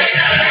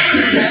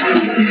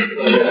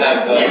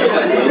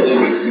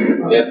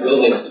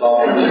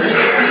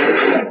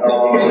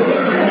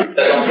 В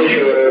таком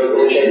случае вы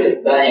получаете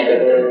здание,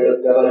 которое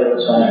разговаривает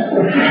с вами.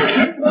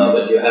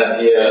 But you have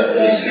here,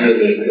 you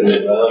see in the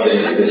ground,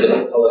 this sort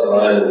of color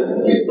line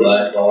with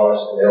black bars,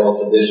 they're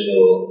also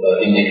digital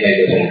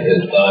indicators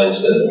and signs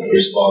that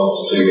respond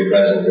to your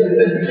presence and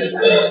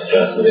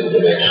transmit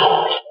information.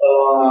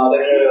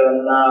 Также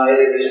на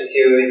этой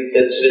высоте вы видите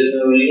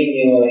цветную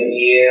линию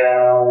и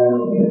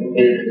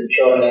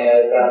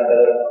черные экраны,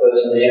 которые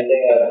находятся на земле.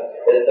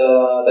 Это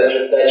также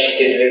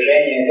датчики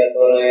движения,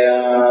 которые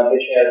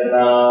отвечают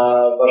на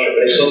ваше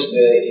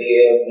присутствие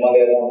и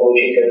помогают вам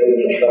получить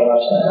какую-то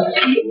информацию.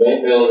 The main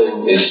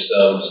building is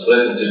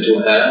split into two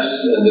halves,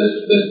 and this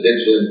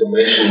digital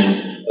information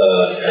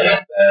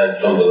and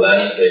from the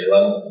landscape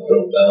runs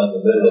from down the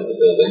middle of the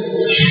building.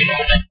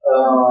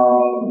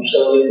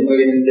 Что мы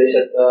видим здесь,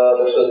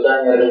 это что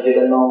здание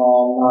разделено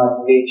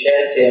на две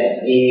части,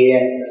 и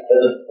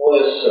этот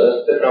пояс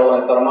с цифровой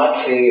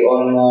информацией,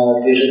 он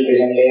лежит по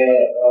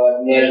земле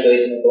между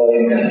этими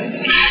половинками.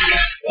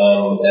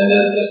 And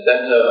the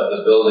center of the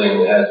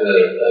building has a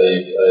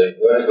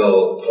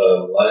vertical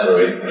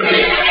library.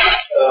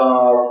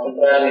 В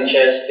центральной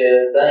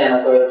части здания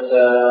находится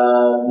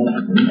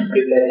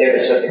библиотека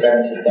с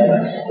вертикальной системой.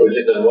 Which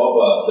is a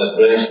robot that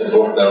brings the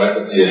book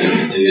directly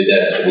to your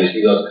desk. And you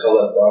see those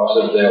colored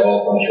boxes, they're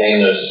all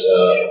containers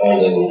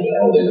holding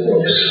the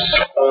books.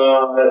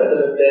 Эта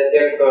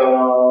библиотека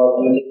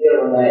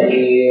автоматизированная и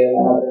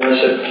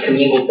приносит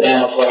книгу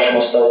прямо к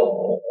вашему столу.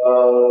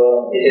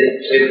 Эти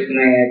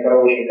цветные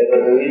коробочки,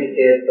 которые вы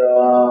видите, это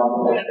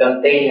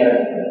контейнеры,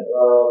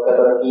 в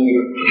которых книги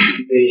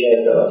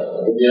приезжают до вас.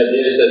 The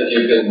idea is that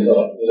you can,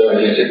 if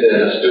you sit there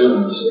as a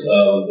student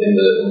in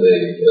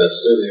the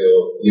studio,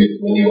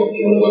 when you want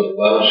to go to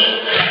lunch,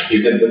 you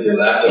can put your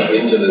laptop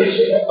into this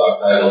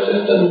archival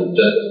system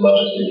just as much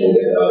as you can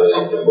get out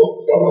of the book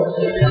from it.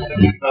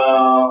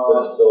 The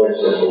storage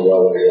system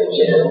rather than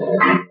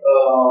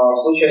В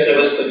случае, если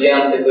вы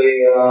студент и вы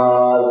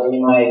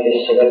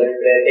занимаетесь в этой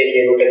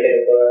библиотеке, вы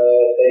хотели бы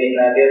сходить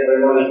на обед, вы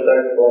можете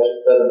также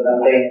положить этот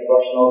контейнер в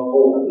ваш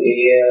ноутбук, и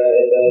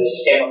эта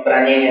система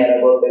хранения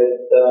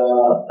работает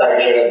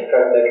так же,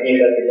 как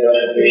книга для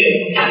ваших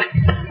вещей.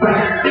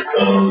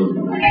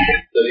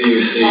 So here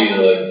you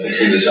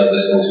see this how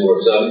this thing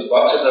works. So these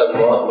boxes are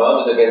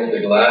mounted against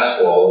the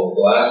glass wall.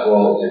 The glass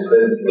wall is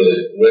imprinted with a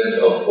grid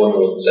of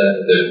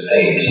photosensitive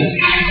paint.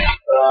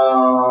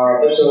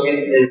 То, что вы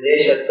видите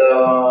здесь, это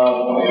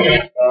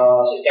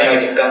система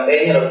этих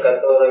контейнеров,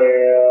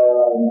 которые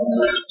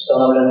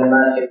установлены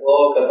на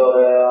стекло,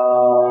 которые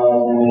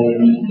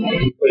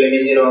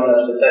полимеризированы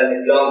специальной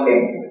пленкой.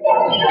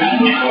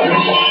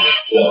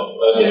 So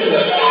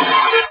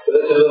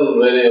this is a little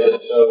video that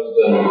shows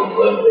the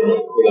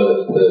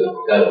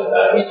kind of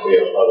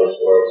atmosphere of how this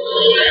works.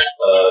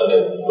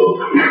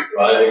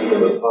 Driving to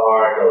the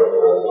park or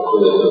to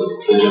the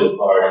digital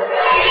park.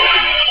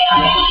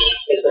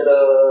 Это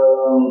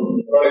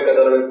ролик,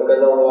 который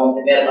показал вам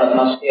примерно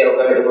атмосферу,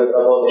 как это будет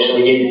работать,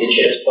 если вы едете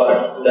через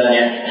парк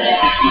здания.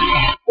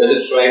 There's a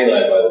train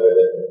line, by the way,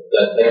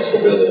 that's next to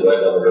the building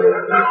right down the middle.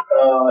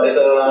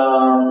 Это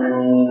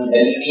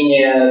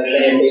линия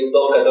движения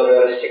поездов, которая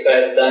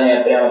рассекает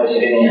здание прямо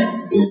посередине.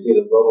 You see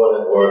the robot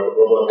at work,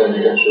 the robot can be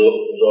controlled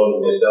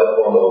with your cell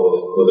phone or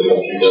with a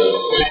computer.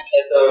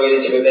 Это вы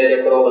видите, вы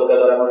видите робот,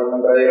 который может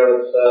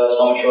контролироваться с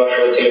помощью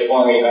вашего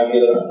телефона или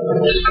компьютера.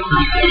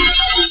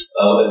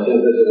 And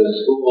since this is a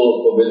school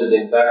for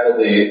visiting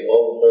faculty,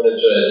 all the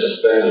furniture is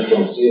suspended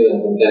from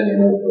ceilings and can be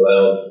moved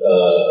around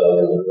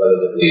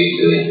relatively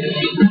easily.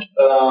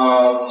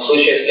 В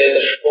случае, если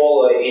это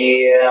школа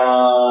и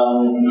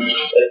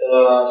это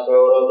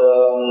своего рода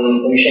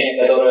помещение,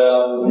 которое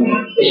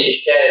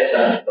посещается,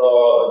 то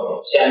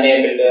вся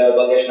мебель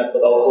подвешена к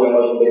потолку и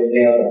может быть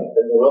сдвинута.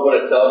 The robot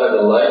itself has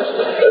a light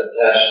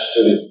attached to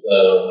its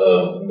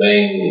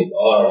main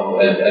arm,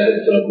 and as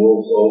it sort of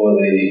moves over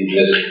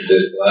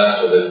this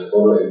glass or this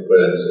photo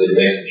imprint, it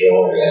makes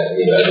drawing as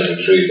it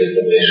retrieves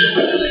information.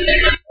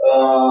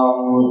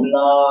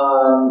 На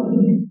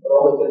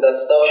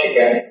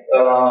роботе-доставщике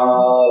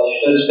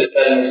существует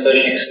специальный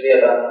источник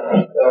света,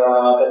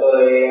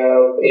 который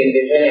при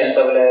движении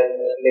оставляет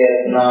след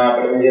на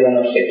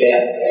полимеризированном стекле.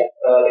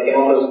 Таким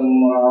образом,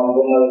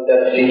 вы можете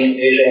отследить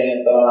движение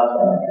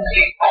информации.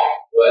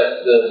 So as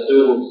the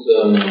students, the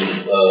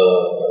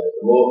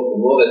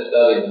more they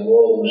study, the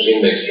more the machine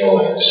makes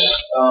drawings.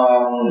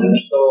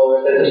 Что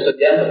это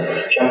студентов,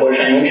 чем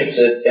больше они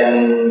учатся, тем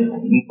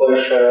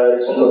больше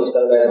рисунков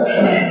составляет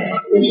машина.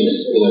 Which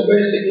is,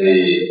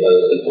 basically the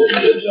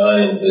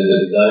design for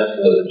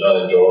the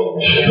giant drawing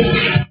machine.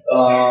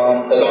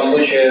 В таком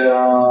случае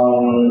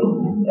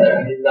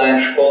дизайн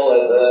школы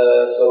это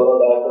своего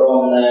рода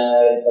огромная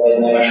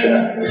рисовальная машина.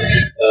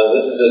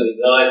 This is a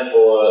design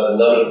for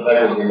Namjoon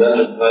Paik.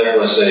 Namjoon Paik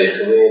was the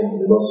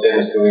most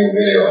famous Korean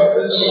video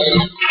artist.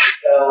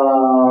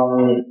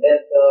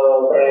 Это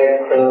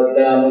проект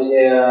для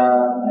музея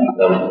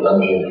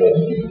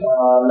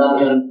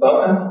Namjoon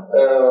Paik.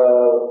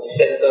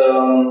 Это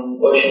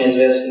очень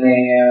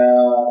известный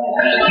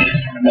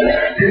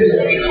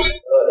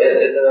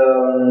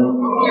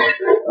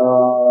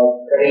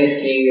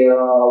корейский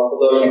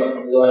художник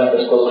визуальных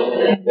искусств.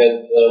 And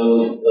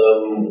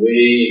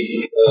we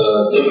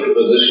took the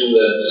position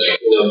that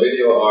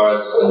video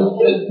art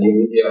and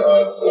media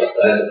art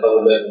has a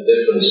fundamental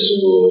difference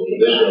to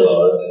traditional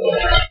art.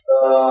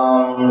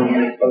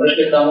 Мы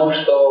пришли к тому,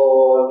 что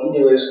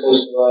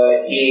видеоискусство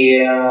и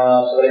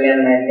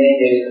современное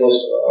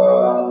медиаискусство,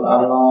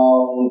 оно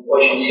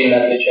очень сильно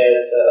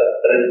отличается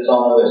от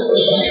традиционного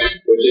искусства.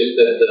 Which is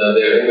that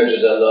their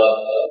images are not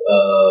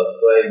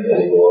framed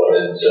anymore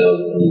and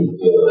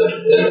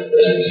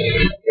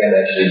can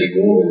actually be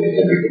moving, they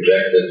can be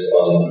projected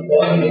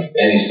on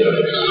any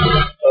surface.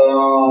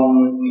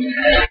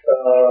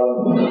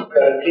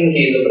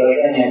 Картинки,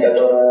 изображения,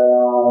 которые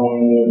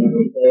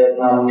дает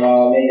нам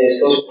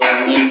медиаискусство,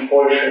 они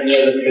больше не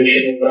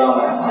заключены в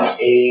рамы,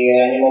 и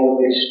они могут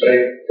быть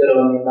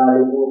спроектированы на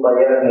любую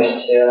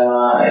поверхность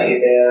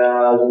или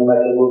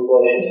занимать любую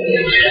площадь.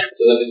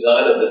 So the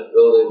design of this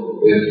building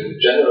is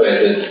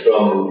generated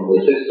from the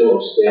system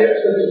of stairs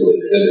that is in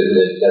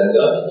its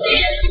center.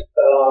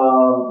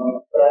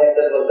 Проект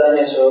этого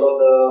здания своего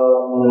рода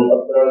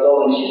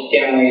образован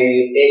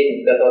системой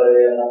лестниц,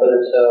 которые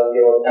находятся в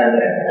его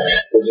центре.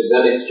 Which is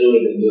then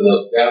extruded into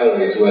those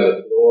galleries where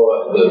the floor,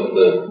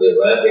 the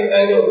ramping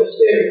angle of the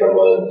stair become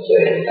one and the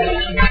same.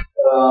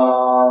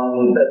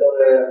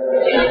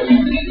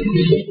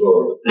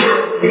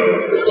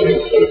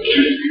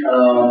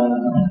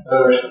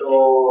 Что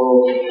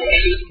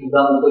в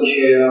данном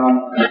случае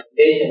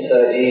лестница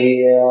и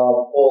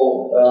пол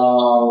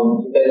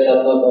являются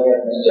одной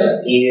поверхностью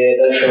и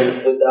дальше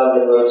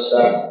выдавливаются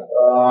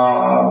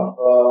в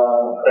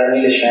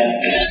хранилище.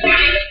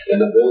 And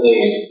the building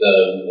is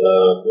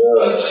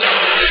mirrored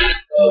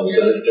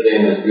because it's sitting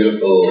in this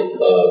beautiful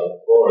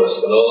forest,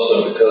 but also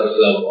because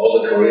all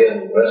the Korean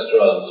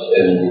restaurants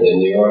in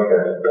New York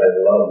have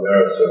a lot of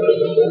mirror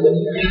surfaces in them.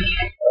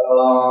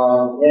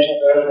 Внешняя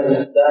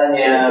поверхность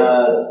здания,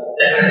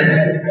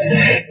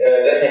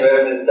 верхняя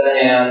поверхность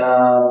здания, она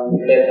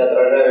является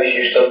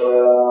отражающей, чтобы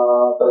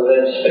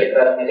создать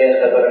прекрасный лес,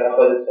 который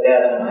находится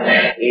рядом.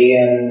 И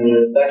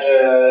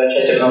также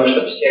часто потому,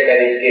 что все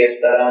корейские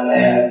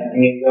рестораны в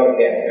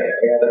Нью-Йорке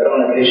имеют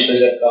огромное количество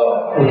зеркал.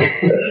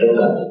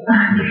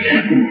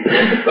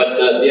 But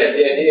the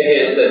idea here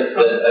is that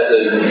as a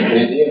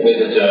museum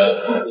visitor,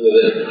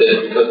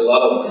 because a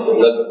lot of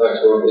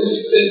Leatherback's work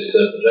is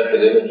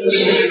projected images,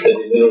 that you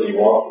literally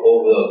walk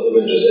over those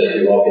images as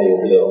you're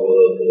walking over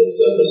the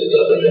surfaces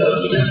of the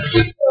gallery.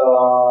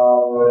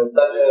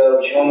 Также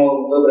почему мы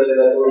выбрали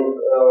такую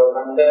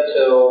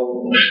концепцию,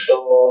 что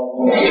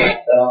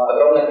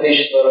огромное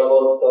количество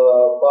работ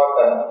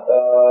Бака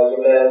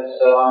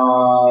являются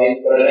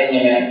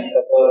изображениями,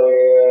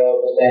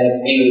 которые постоянно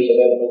двигаются в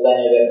этом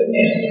здании, в этом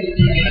месте.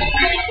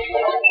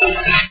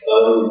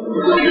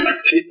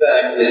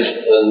 Feedback is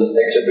an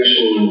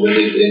exhibition which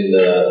is in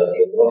the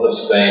north of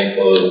Spain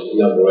for the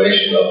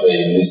inauguration of a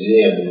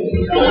museum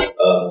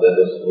that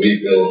was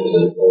rebuilt in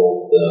an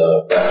old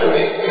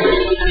factory.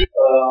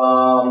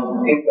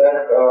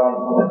 Feedback,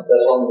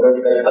 дословно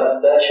вроде как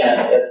отдача,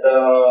 это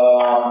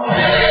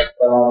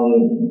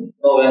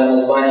новое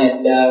название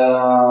для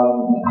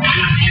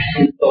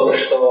только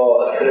что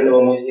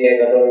открытого музея,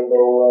 который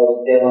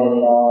был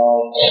сделан в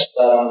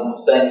старом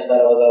здании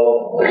старого завода.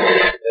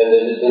 And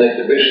it's an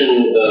exhibition in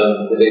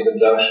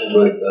conjunction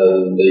with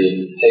the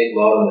Tate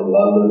Modern in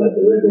London at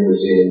the Whitney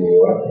Museum in New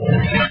York.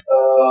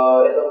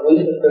 Это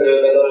выставка,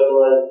 которая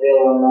была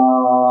сделана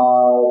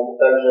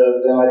также в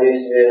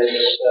взаимодействии с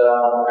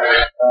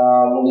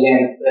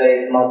музеем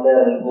Tate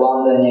Modern в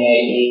Лондоне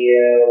и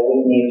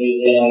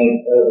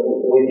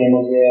Whitney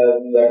музея в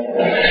Нью-Йорке.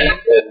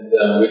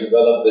 And we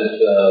developed this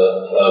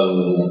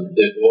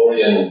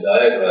Devonian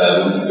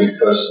diagram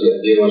because the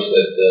idea was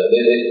that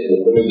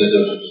let me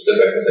just step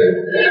back a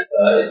second.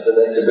 It's an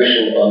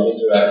exhibition on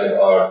interactive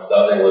art,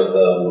 starting with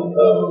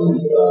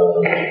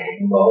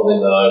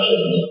Moholy-Nagy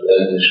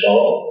and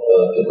Duchamp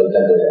to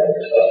contemporary art.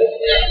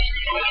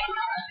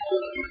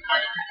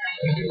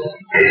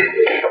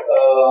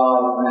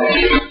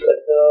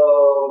 Эта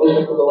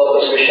выставка была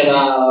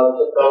посвящена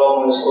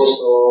цифровому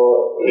искусству,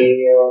 и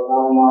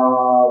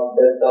нам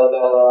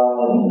представляла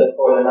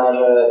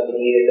Моholy-Nagy и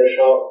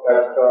Duchamp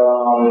как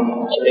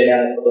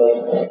современных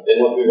художников. And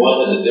what we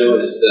wanted to do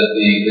is that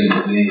the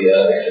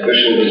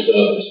exhibition was sort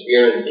of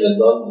experienced in a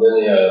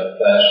non-linear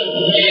fashion,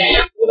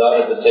 without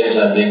at the same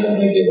time being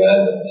completely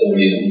random. So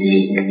we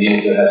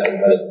needed to have some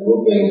kind of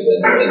groupings and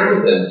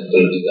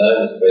sort of design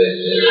the space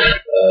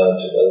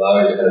to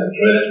allow you to kind of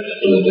drift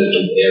through the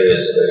different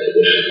areas of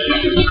exhibition.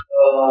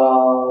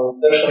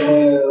 То, что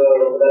мы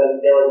пытались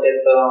сделать,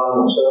 это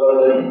своего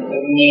рода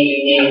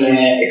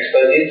нелинейная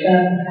экспозиция,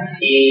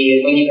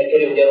 и мы не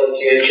хотели делать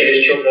ее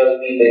чересчур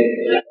разбитой.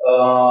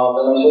 В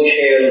данном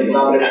случае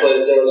нам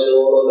пришлось сделать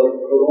своего рода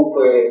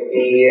группы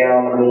и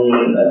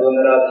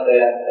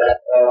агломерация,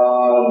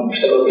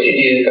 чтобы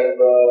посетитель как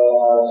бы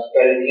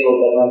скользил от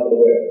одной к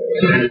другой.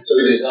 So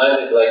we designed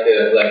it like a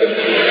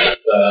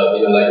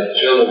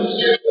children's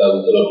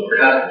sort of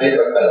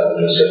paper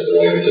calendar,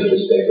 where we took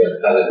this paper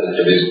palette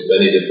into these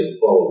many different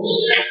folds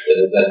that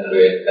would then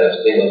create kind of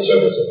single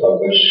surface upon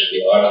which the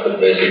art could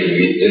basically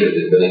be exhibited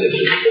in many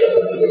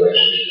different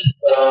directions.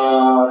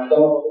 Что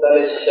мы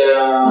пытались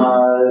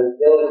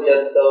сделать,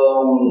 это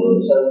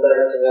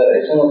создать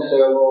рисунок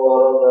своего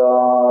рода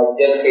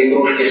детской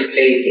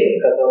игрушки-склейки,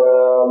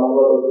 которая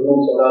могла бы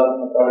двигаться в разных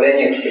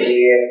направлениях и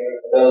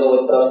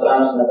образовывать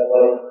пространство, на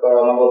которых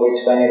могло бы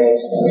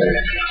экспонироваться.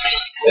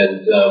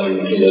 And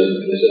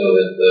we sort of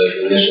the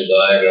initial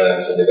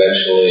diagrams, and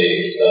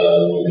eventually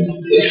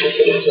it's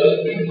sort of a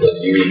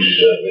huge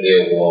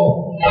video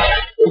wall,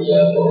 for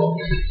example.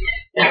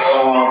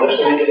 То,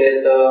 что видели,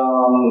 это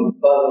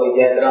базовые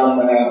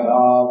диаграммы,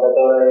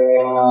 которые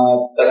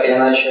так или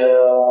иначе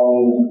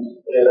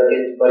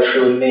превратились в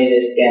большую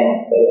медиа-стену.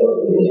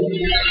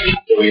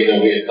 So we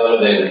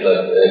accommodated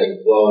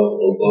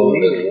enclosed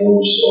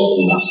rooms,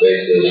 open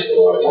spaces,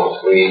 or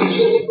screens,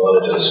 or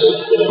monitors,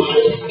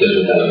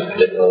 different kind of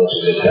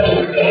technologies that have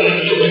to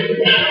make the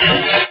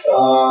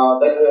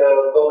Также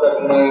то,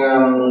 как мы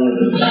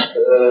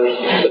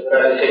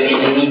собирались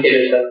объединить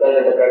или создать,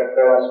 это как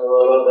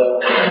своего рода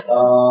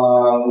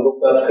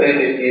группа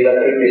открытости и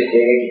закрытости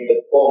каких-то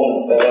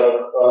комнат, в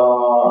которых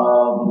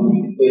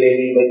были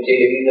либо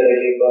телевизоры,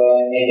 либо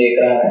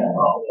медиаэкраны.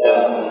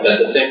 At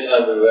the same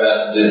time, we were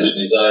asked to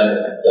design a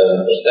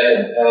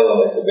second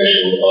parallel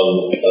exhibition on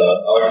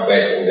art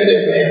based on video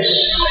games.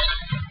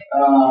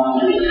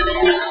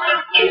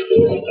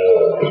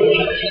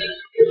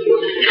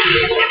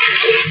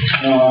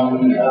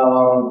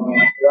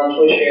 В данном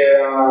случае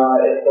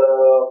это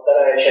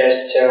вторая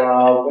часть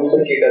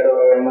выставки,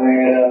 которую мы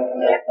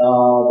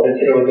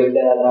проектировали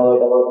для одного и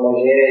того же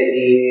музея, и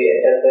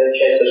эта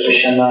часть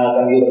посвящена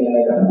компьютерным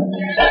играм.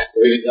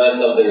 We designed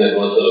something that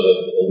was sort of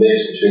a mix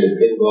between a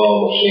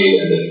pinball machine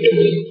and the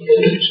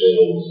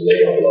children's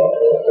Lego block.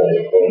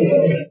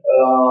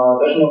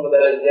 То, что мы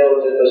пытались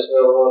сделать, это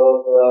своего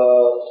рода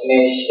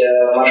смесь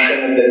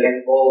машины для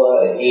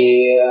пинбола и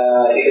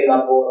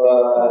набора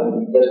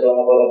детского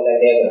набора для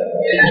Лего.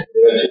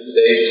 were two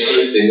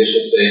stages. The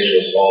initial stage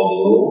was all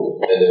blue,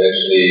 and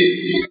eventually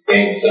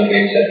some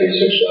games had been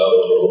switched out.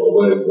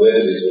 Where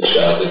did we switch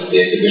out? The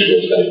exhibition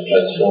was kind of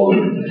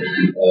transformed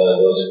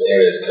those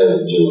areas kind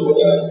of to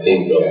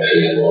pink or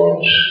actually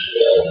orange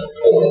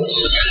colors.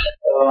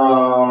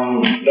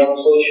 В данном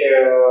случае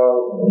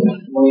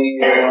мы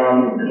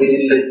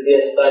выделили две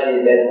стадии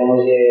для этого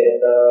музея.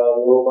 Это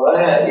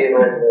голубая и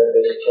розовая. То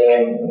есть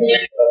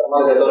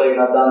команды, которые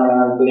на данный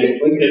момент были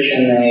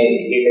выключены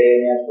или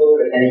не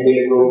открылись, они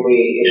были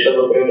голубые. И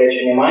чтобы привлечь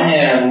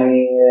внимание, мы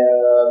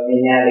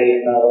меняли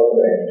их на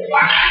розовые.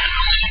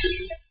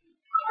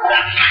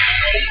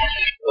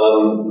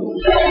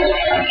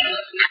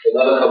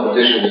 Another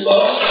competition we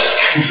lost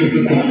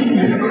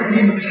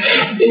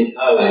in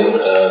Tallinn.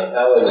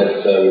 Tallinn is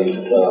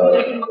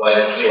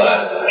quite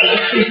flat,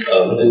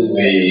 and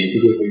we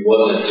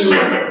wanted to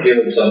give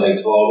them something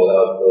tall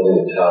without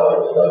building a tower.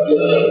 But the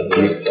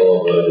tall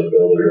the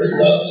building was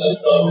not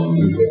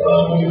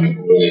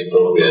really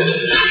appropriate.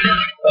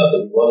 We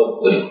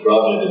wanted the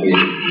project to be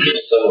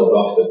somewhat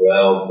off the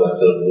ground, but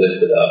sort of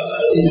lifted up,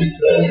 and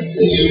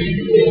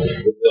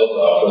we built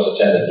our first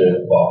attempt in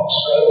a box,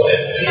 by the way.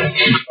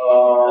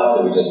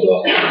 After we just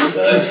lost the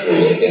design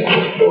school against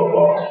the 4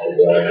 box.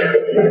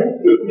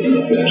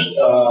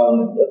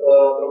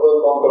 Другой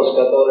конкурс,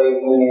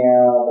 который мы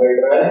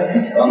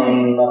проиграли, он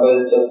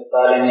находится в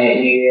Таллине, и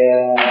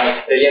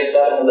проект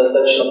Таллина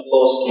достаточно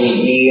плоский,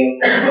 и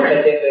мы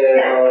хотели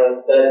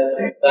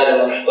дать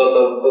Таллину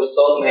что-то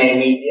высотное,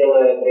 не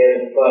делая при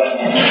этом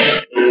башни.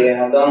 И в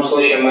данном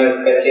случае мы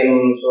хотим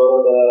своего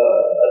рода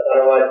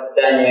оторвать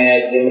здание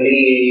от земли, и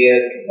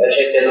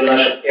отчасти это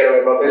наша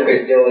первая попытка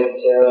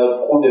сделать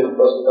кубик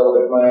после того,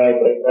 как мы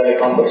проиграли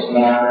конкурс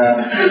на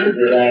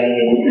дизайн.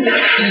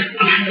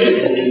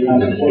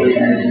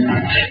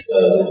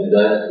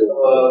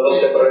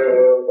 После того, как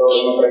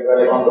мы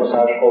проиграли конкурс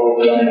на школу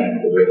дизайна.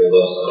 Мы проиграли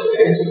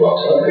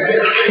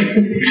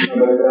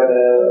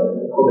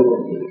кубик.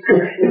 So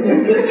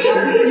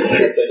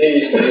here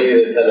you see the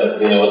kind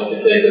of, once you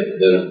take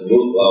the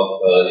roof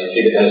off, you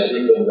see the kind of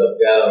sequence of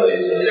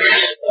galleries.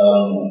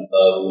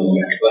 But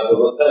what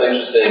was kind of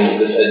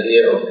interesting, this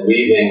idea of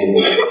weaving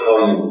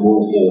how you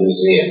move to the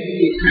museum.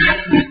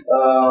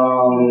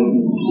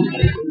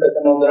 Когда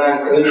мы убираем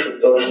крышу,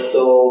 то, что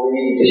вы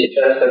видите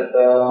сейчас,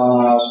 это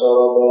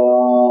своего рода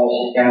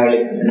система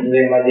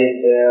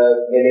взаимодействия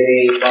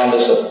галереи и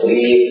пандусов. И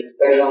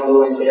также нам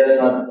было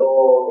интересно то,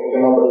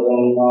 каким образом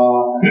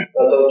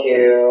потоки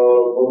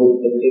будут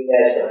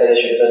двигать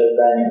проходящие через это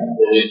здание.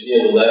 Вы видите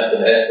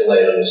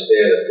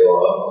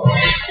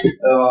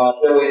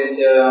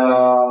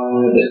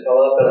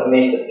эскалатор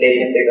вместе с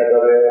лестницей,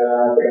 которые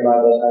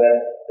принимают вас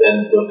наверх.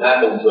 And what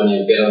happens when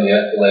you get on the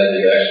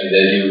escalator,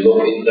 you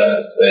look inside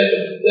the space,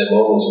 and there are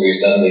moments where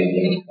you suddenly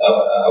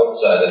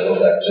outside and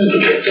look back to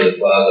the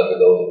plaza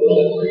below the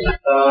building.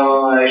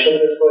 И что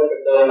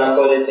происходит, когда вы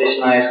находитесь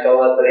на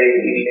эскалаторе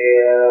или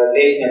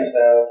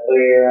лестнице,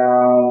 вы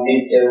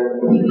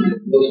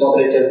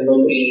смотрите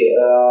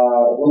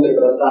внутрь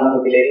пространства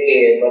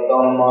галереи,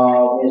 потом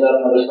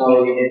внезапно вы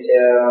снова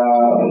видите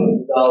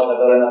зал,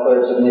 который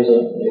находится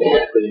внизу.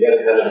 So you get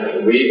a kind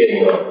of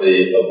weaving of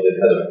the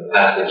kind of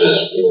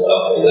passages.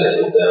 Up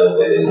and down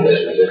in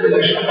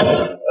circulation.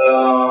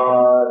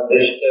 То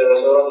есть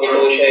вы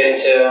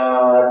получаете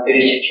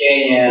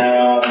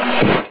пересечение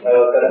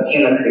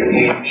картинок и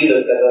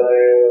видов,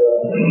 которые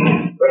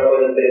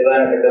проходят перед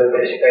вами, когда вы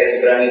пересекаете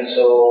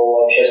границу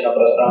общественного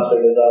пространства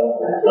или зала.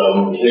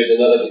 There's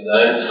another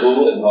design school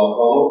in Hong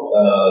Kong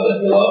that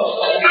we lost.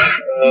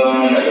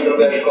 Это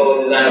другая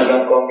школа дизайна в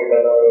Гонконге,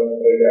 которую мы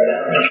проиграли.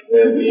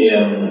 Where we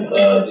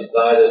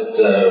decided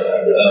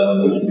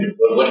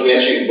what we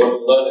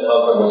learned in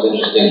Hong Kong was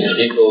interesting.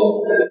 People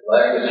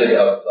like to sit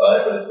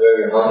outside, but it's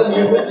very hot and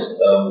humid, so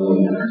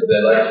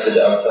they like to sit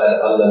outside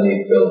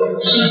underneath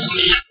buildings.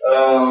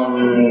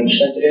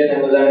 Что интересно,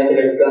 мы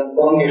заметили в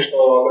Гонконге, что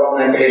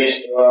огромное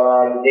количество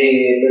людей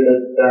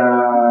любят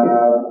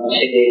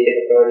сидеть и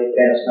проводить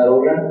время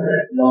снаружи,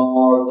 но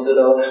из-за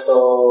того, что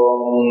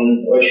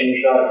очень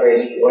жарко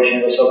и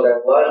очень высокая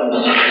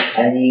влажность,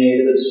 они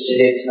любят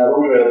сидеть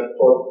снаружи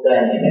под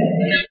зданиями.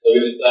 So we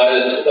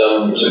decided to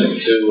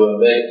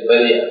make as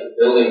many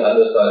building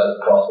undersides as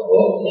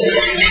possible.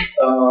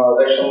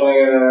 Так что мы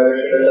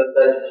решили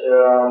создать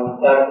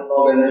так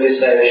много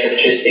нависающих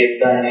частей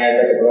здания,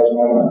 как это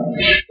возможно.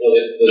 So the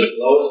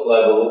lowest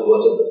level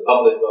was at the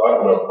public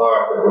garden or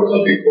park that was to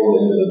be pulled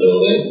into the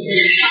building.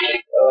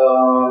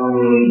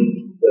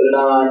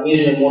 На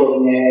нижнем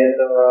уровне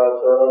это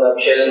своего рода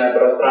общественное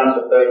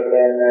пространство, в то же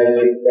время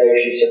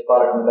являющееся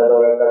парком,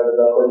 которое как бы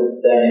заходит в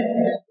здание.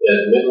 The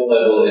middle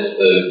level is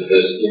the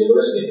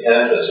university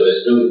campus where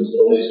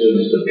only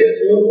students could get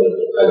to, but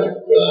kind of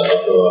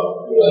outdoor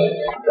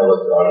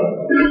covered garden.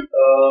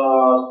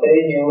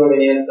 Средний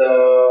уровень – это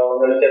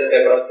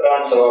университетское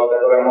пространство, в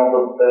которое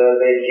могут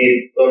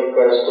зайти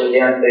только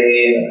студенты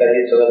и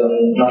находиться в этом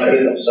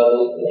накрытом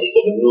саду.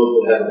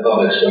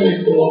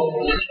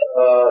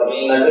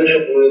 И на крыше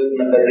будет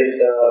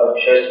находиться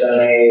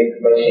общественный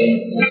бассейн.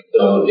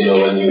 So,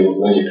 when you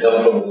come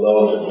from below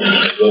to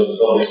go to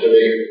public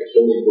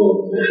swimming pool,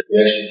 you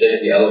actually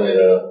take the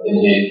elevator in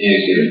here, you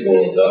see the pool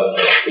and stuff.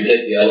 You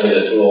take the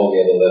elevator through all the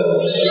other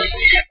levels.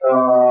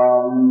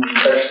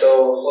 Так что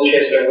в случае,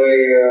 если вы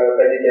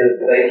хотите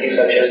зайти с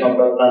общественного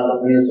пространства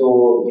внизу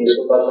и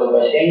искупаться в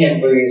бассейне,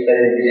 вы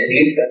садитесь в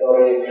лифт,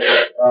 который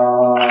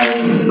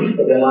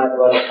поднимает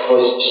вас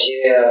сквозь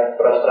все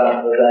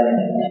пространства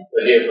здания.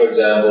 But here, for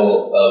example,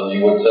 you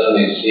would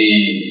suddenly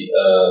see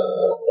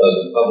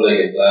the public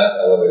and glass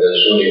elevators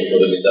shooting for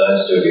the design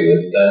studio.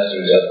 The design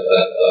studio is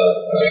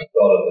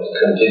thought of as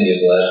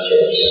continuous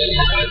landscapes.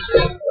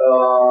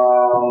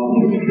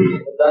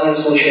 В данном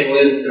случае вы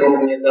вдруг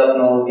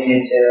внезапно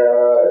увидите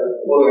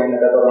уровень, на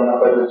котором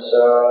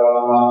находятся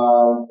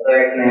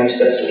проектные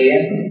мастерские,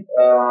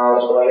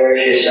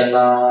 располагающиеся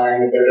на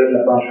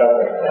непрерывных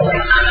ландшафтах.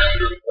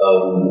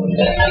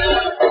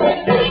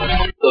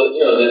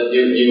 So, that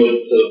you would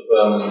sort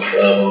of,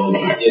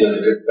 to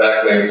get back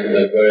maybe to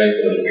the very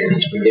sort of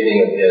beginning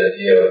of the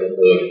idea of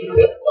the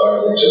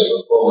architecture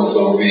performance,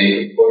 it would be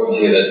important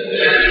here that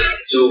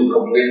two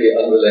completely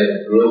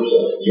unrelated groups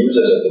of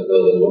users of the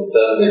building would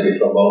suddenly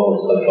become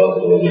almost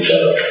confronted with each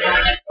other.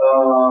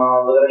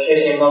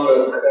 Возвращаясь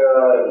немного к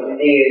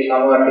идее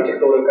самой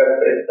архитектуры как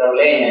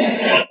представления,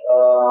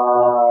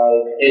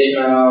 здесь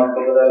мы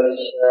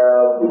попытались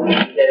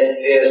взять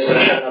две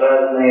совершенно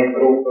разные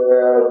группы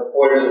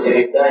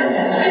пользователей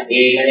здания, и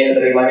на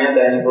некоторые моменты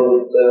они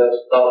будут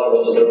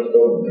сталкиваться друг с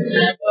другом.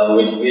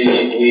 We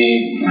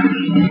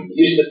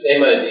used the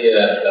same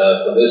idea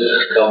for this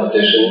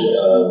competition,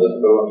 the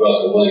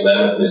Permafrost and Woolly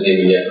Mammoth Museum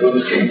in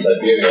Yakutsk in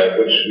Siberia,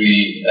 which we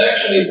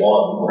actually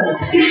won.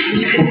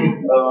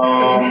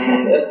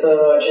 Это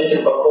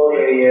очень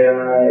похожий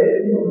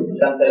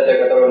концепция,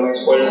 которую мы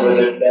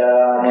использовали для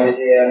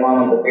музея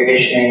мамонтов и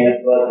вечной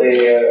мерзлоты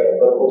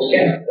в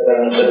Иркутске,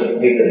 который мы все-таки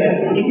выиграли.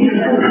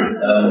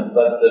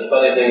 But the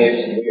funny thing is,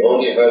 we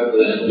only heard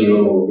this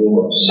through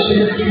rumors.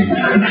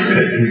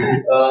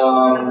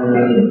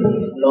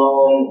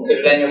 Но, к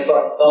сожалению,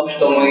 факт в том,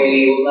 что мы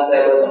узнали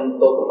об этом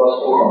только по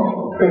слухам.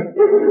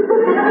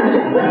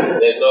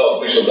 There's no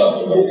official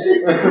document.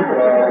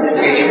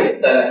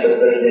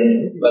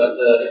 But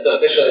it's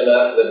official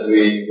enough that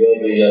we will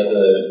be in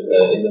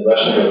the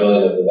Russian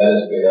pavilion of the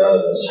Venice Biennale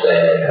this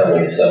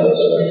coming summer,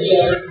 so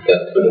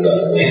that's good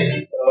enough.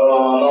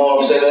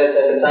 Но является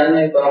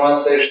официальной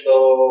информацией, что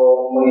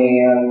мы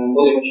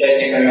будем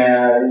участниками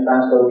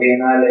Венецианского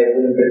биеннале и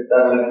будем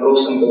представлены в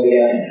русском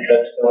павильоне,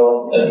 так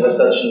что это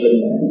достаточно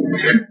длинно.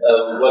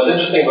 What's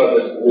interesting about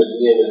this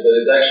museum is that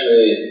it's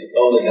actually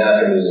only half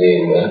a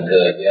museum, and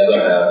the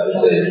other half is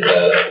a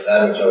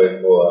laboratory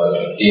for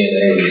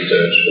DNA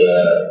research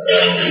where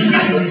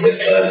they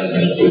plan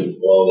to do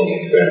cloning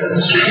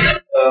experiments.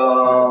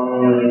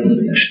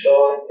 Что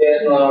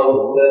интересно,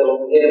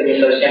 это не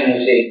совсем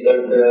музей,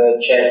 только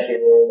часть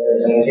его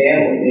является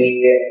музеем, и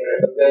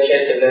другая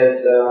часть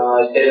является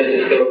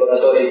исследовательской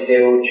лабораторией, где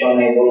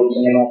ученые будут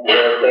заниматься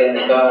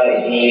ДНК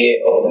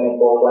и опытами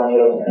по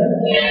планированию.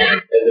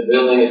 And the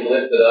building is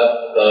lifted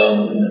up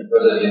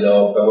because, as you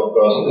know,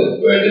 permafrost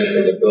is very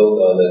difficult to build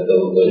on, and the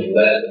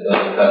less the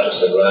building touches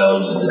the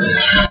ground,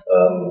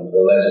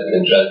 the less it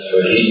can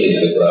transfer heat into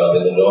the ground.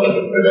 And in order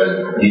to prevent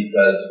heat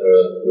transfer,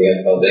 we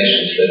have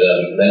foundations that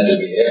are meant to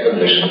be air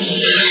conditioned.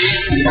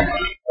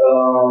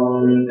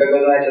 Как вы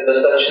знаете,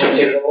 достаточно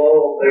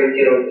тяжело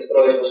проектировать и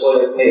строить в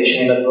условиях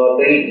вечной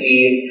мерзлоты,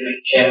 и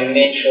чем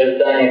меньше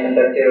здание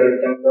контактирует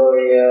с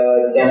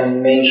землей,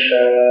 тем меньше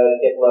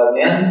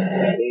теплообмен.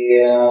 И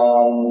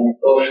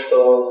то, что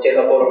в тех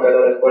опорах,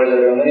 которые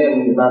использовали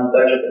мы, нам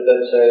также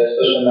придется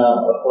искусственно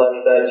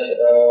охлаждать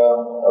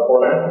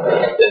опоры.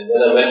 And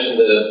when I mentioned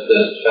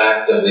the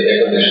fact of the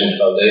air-conditioned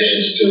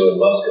foundations to a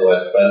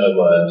Muscovite friend of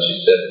mine, she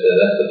said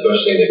that's the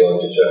first thing they're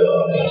going to turn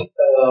on.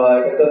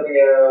 Как только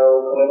я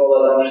упомянул о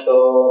том, что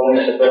мы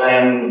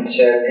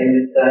собираемся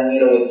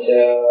кондиционировать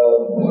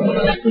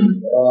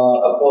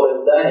опоры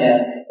здания,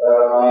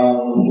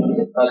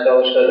 она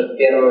сказала, что это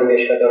первая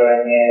вещь, которую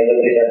они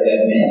запретят для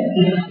меня.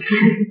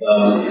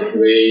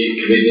 We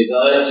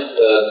designed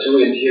two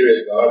interior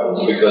gardens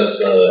because,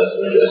 as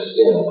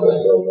you know,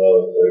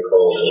 it's very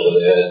cold over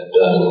there,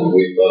 and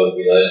we thought it would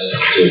be nice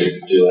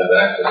to have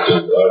access to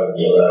a garden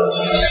around.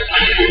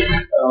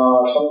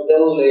 Что мы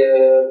сделали,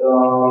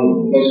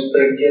 мы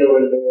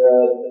спроектировали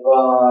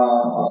два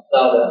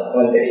сада в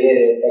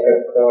интерьере, так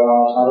как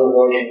снаружи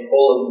очень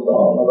холодно,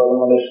 мы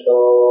подумали, что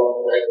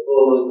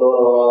было бы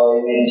здорово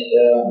иметь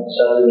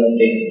сады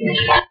внутри.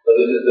 So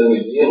this is the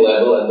museum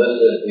level, and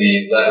this is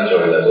the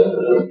laboratory level.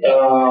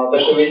 То,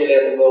 что видели,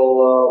 это был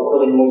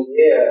уровень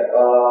музея, это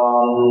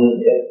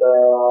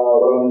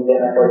уровень, где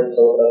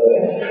находится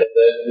лаборатория. And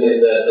then in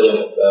that sort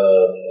of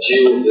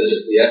tube, this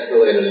is the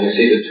escalator, and you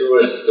see the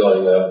tourists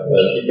going up,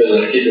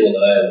 keeping an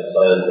eye on the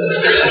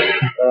scientists.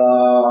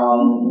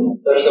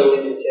 То, что вы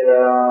видите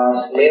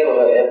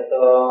слева, это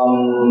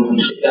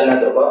специальная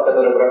труба,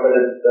 которая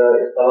проходит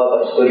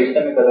эскалатор с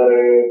туристами,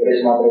 которые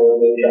присматривают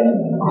за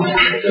учеными.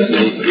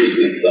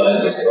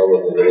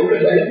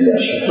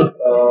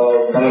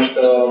 Потому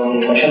что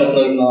машинах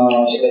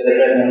нужно всегда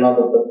держать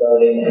немного под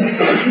давлением.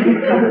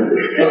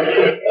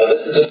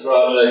 This is a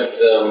project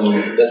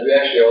that we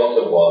actually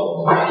also won.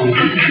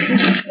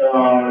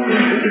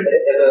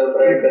 Это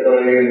проект,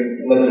 который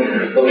мы,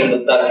 в общем-то,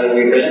 также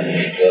выиграли.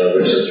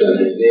 Which is the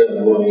Museum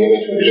of Moving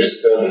Image, which is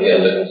currently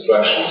under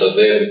construction, so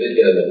there we did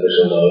get an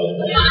official note.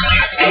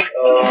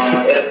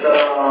 Это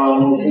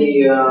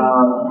музей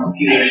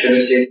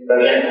движущегося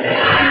изображения.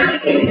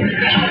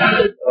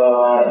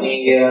 И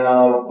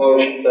мы, в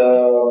общем-то,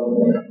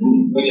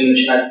 будем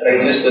начинать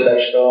строительство, так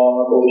что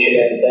мы получили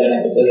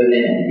официальное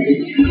подтверждение.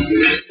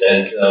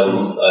 And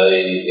I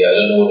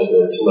don't know to go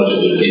too much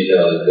into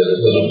detail because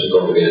it's sort of too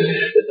complicated.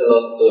 It's a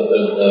lot of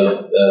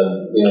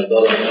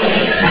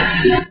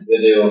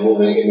video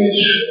moving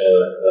image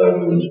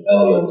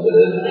elements in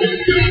it,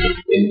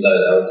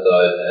 inside,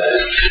 outside.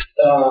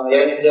 Я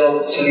не хотел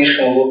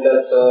слишком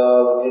углубляться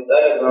в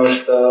детали, потому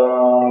что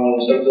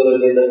структура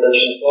здесь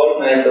достаточно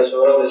сложная. Это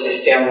своего рода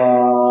система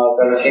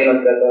картинок,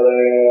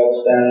 которые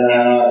постоянно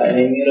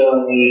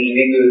анимированы и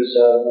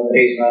двигаются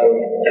внутри и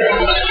снаружи.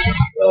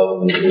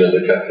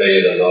 The cafe,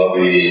 the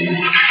lobby.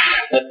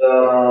 Это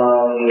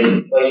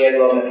твои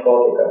главные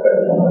входы, как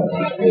это.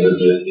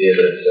 The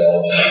theater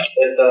itself.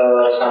 Это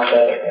сам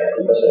театр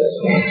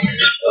непосредственно.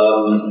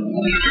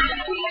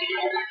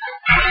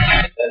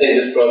 I think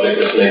this project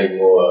is maybe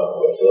a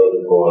little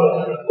bit more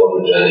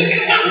photogenic in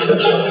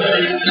terms of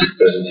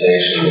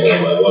presentation.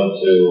 I want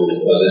to,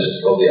 this is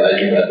called the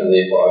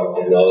advertisement for art and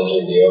technology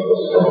in New York,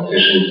 was a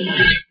competition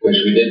which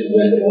we didn't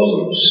win. It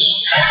wasn't.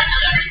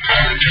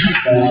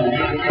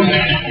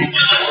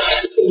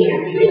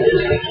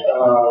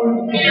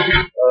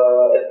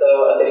 Это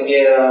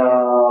ателье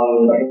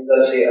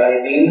организации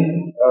IBIN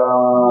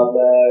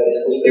для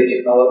искусства и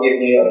технологий в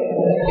Нью-Йорке.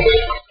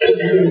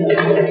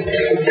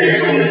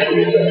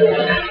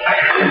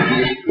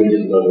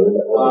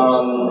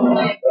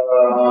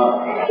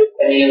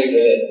 Они не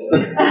выиграли.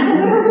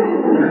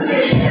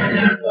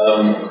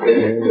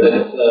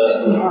 It's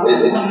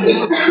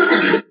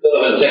sort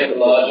of a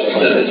technological,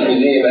 this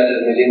museum as a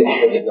museum of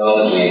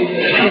technology,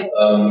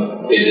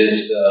 it is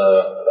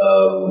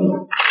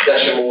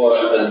actually more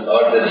an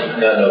artist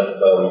kind of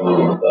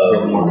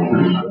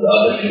an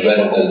artist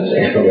resident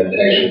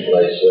experimentation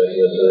place where so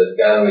there's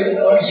galleries and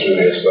art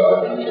studios where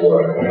artists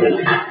work.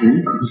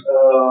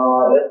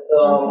 Это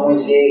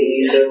музей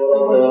и своего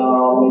рода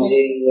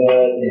музей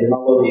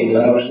технологий,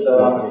 потому что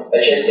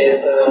отчасти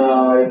это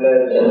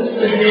является это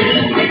своего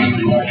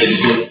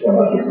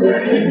рода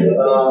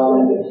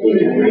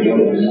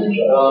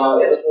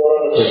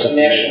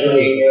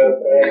смешанный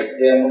проект,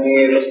 где мы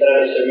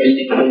постарались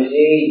совместить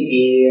музей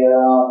и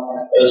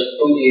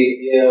студии,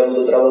 где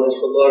будут работать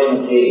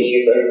художники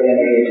и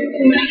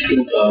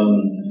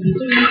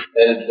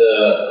And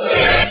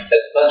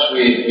as such,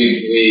 we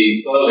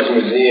thought of this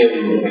museum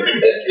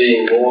as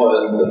being more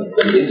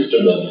an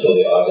instrument for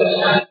the artist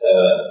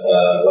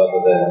rather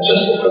than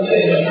just a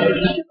container.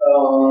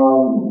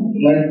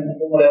 Мы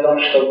думали о том,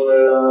 чтобы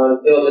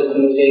сделать этот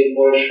музей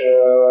больше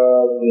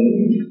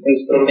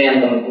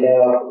инструментом для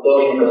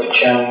художников,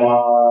 чем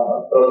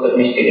просто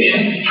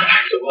вместилищем.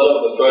 So one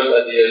of the first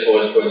ideas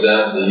was, for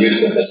example, the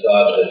use of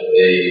facade as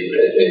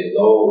a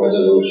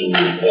low-resolution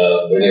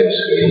video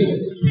screen.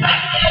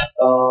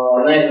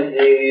 Одна из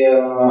идей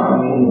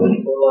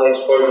была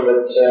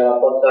использовать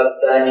фасад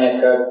здания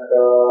как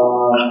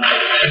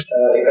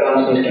экран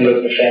с низким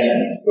разрешением.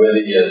 Where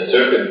the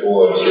circuit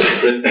board is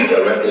printed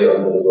directly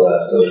onto the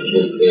glass, so the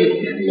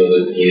video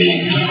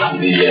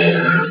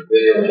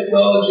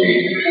technology,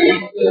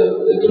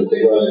 the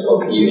technology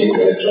called e-ink,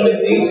 electronic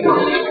ink,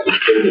 is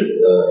printed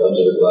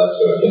onto the glass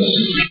surface.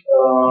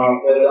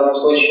 В данном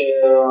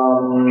случае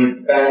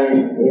ткань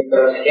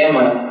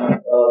микросхемы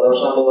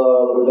должна была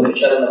быть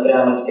напечатана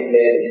прямо на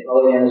стекле.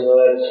 Технология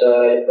называется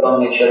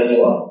электронные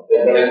чернила.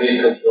 It can be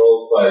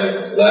controlled by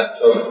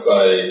laptop,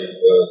 by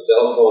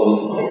cell phone,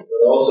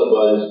 but also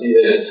by the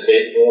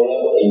skateboarder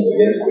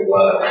against the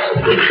glass,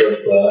 the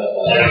first glass.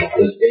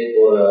 The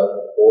skateboarder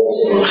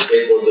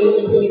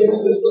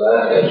against the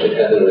glass actually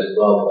has a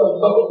response on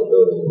top of the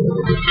building.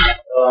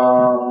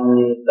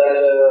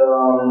 Также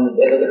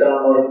этот экран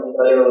может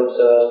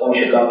контролироваться с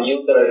помощью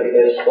компьютера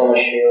или с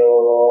помощью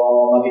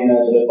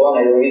мобильного телефона.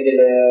 И вы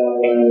видели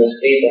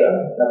скейтера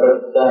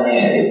напротив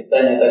здания, и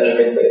здание также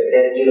как бы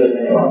реагирует на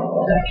него.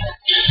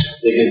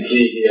 You can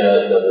see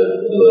here, the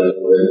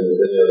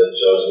video that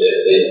shows the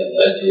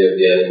idea of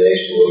the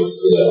animation was,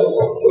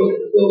 what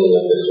the building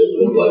of this would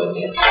look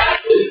like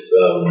if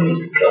the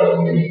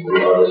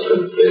artist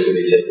could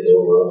basically take it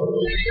over.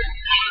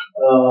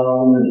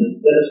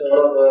 Это своего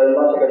рода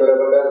анимация, которая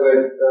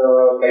показывает,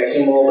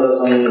 каким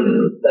образом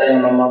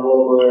здание могло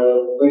бы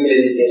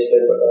выглядеть, если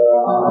бы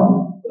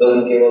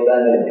художники его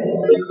заняли.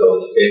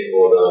 Because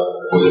skateboarder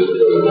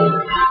uses a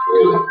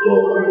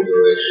floor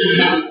configuration.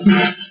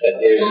 And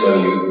here's what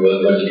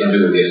you can do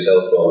with your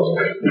cell phone.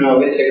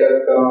 Видите,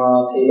 как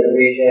скейтер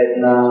приезжает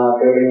на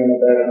появление,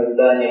 например,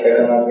 здания, как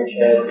оно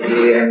отвечает, и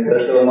то,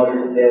 что вы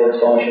можете сделать с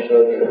помощью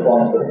своего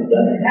телефона в этом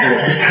здании.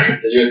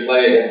 You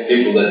play against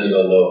people that you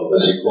don't know,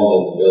 because you call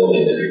in the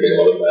building and you can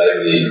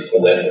automatically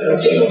connect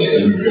with somebody.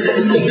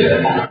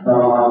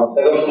 В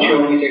таком случае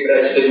вы будете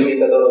играть с людьми,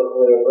 которых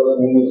вы просто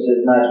не будете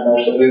знать, потому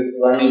что вы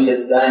звоните в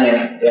здание,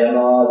 и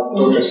оно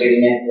тут же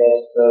соединяет вас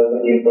с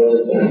другим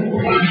пользователем.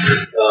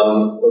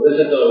 Well, this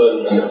is sort of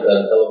an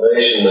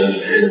elevation, and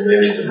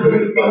maybe to put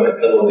it on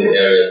some of the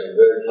areas.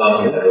 Very top,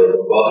 you have a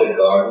robotic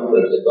garden.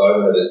 That's a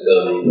garden that is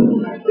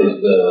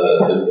the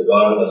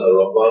garden as a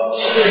robot.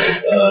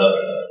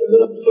 A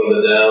little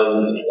further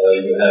down,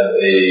 you have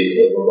a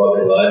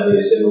robotic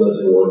library similar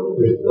to what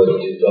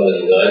you've done at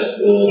design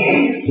school.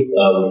 You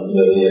have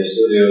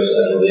studios,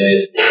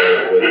 ateliers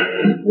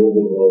with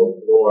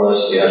movable floors.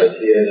 You have a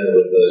theater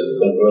with the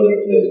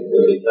converting the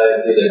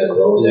entire theater can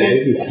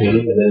rotate,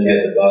 and then you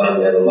have the bottom,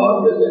 you have a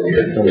lobby, and you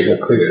can see the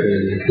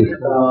В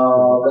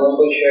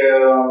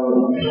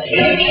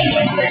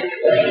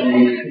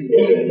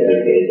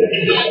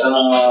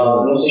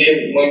данном случае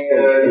мы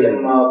видим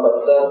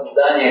фасад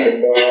здания,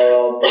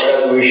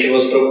 показывающего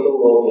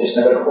структуру. То есть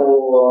наверху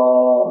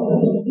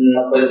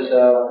находится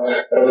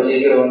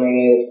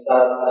роботизированный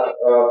сад,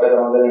 в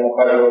котором за ним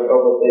ухаживают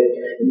роботы.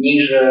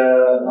 Ниже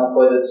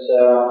находится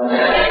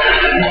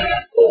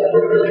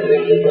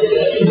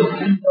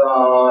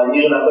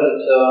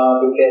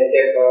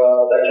библиотека,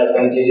 также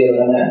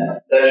автоматизированная.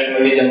 Дальше мы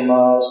видим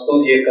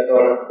студии, в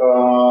которых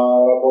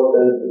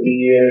работают и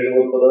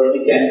живут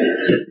художники.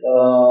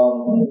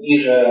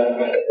 Ниже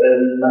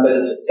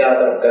находится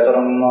театр, в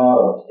котором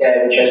вся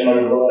эта часть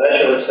может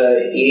поворачиваться.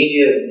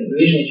 И в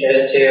нижней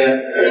части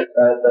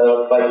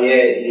это фойе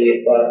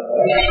и бар.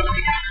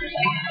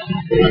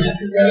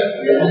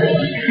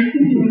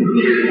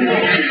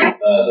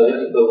 So this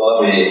is the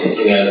lobby,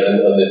 and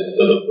on this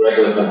sort of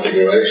regular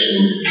configuration.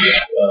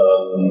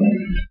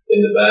 In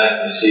the back,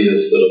 you see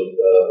this sort of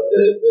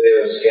there's a video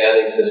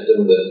scanning system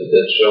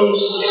that shows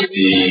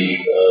the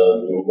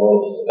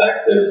most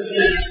active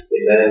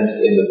events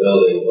in the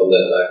building on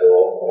that back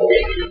wall.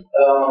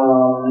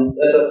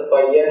 Это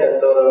фойе,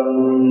 которым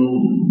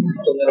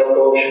планировка,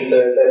 в общем-то,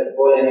 является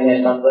более-менее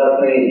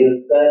стандартной, и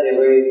сзади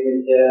вы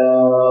видите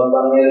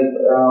панель,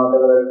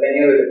 которая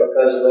сканирует и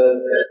показывает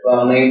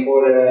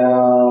наиболее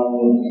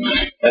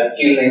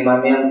активные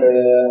моменты,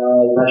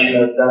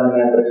 значимые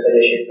данные,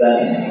 происходящие в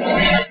здании.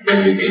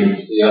 You can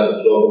see how the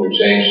floor can be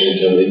changed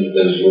into an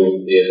instant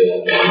movie theater.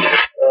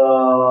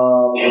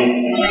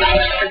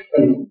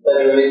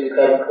 Также видите,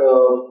 как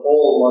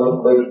пол может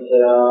быть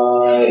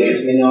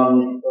изменен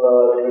в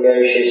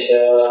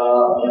двигающийся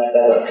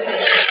театр.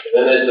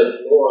 Then there's a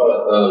floor,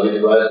 we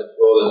devised a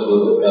floor that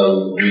would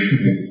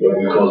what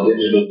we call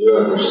digital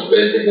dirt, which is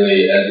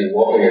basically as you're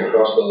walking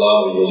across the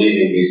lobby, you're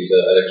leaving these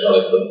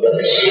electronic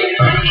footprints.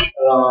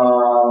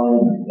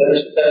 Это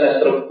специальная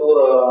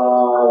структура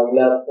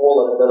для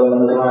пола, которую мы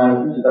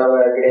называем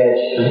цифровая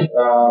грязь.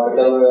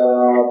 Когда вы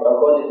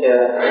проходите,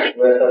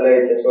 вы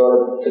оставляете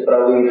свои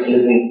цифровые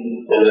следы.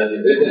 And as you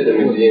visit the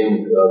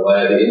museum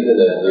via the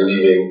internet, you're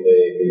leaving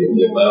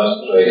your mouse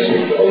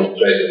traces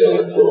on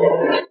the floor.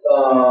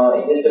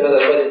 Если вы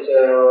заходите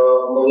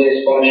в музей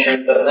с помощью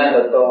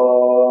интернета, то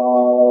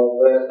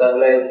вы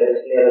оставляете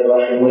след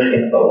вашей мышки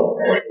на полу.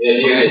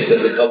 It's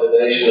the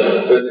combination of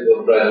the physical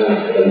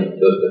presence and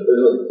the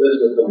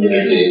physical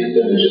community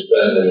which is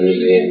present in the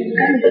museum,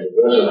 and the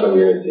virtual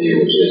community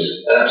which is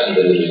absent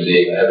in the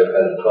museum, have a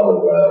kind of common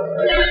ground.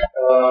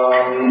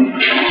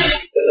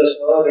 Это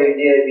снова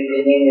идея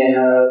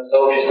объединения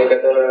сообщества,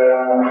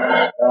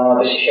 которое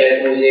посещает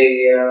музей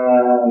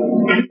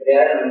в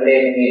реальном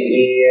времени,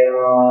 и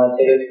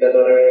те люди,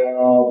 которые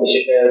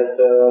посещают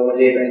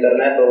музей по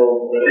интернету.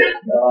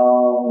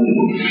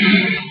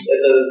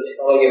 Эта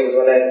технология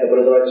позволяет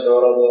образовать своего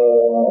рода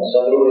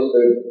содружество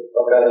и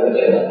показывать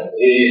это.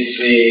 You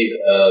see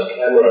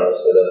cameras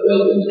that are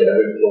built into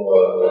every floor.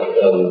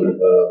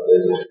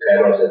 There's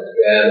cameras that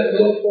scan and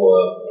look for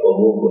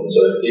movement. So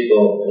if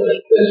people,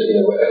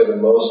 wherever the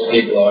most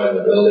people are in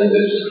the building,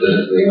 this is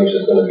the image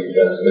that's going to be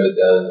transmitted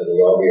down into the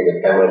lobby, and the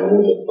camera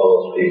moves and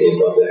follows people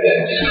above their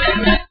heads.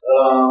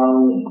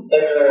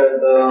 Также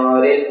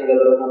рейтинги,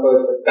 которые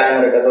находятся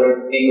камеры, которые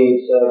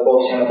двигаются по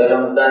всем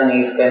этажам здания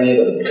и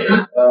сканируют.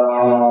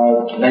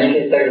 На них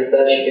есть также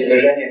датчики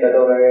движения,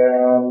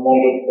 которые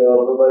могут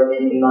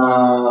выводить на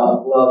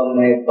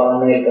главные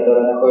панели,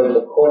 которые находятся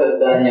в холле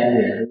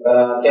здания.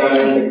 Те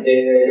моменты, где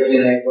люди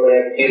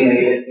наиболее активны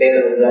или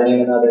следуют за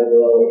ними над их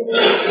головой.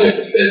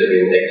 Это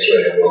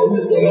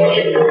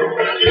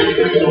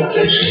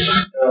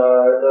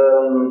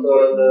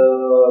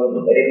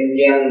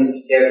рентген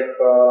всех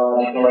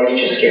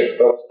технологических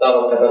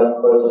вставок, которые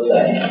находятся в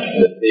здании.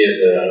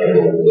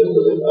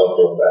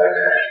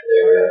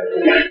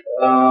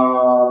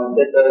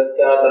 Это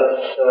театр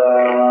с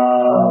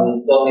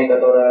зоной,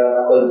 которая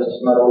находится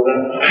снаружи.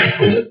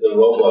 Это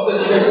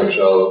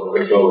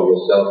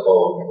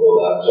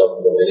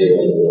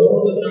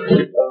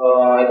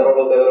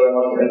робот, который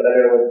можно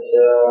контролировать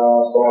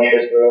с помощью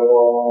своего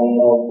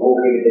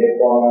ноутбука или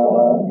телефона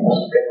с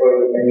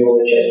какой-то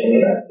нибудь части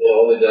мира.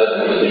 All it does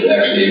is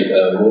actually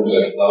moves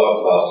a flower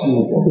pot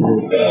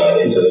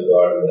into the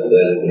garden, and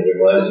then it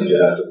reminds you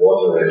have to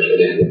water it,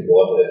 and if you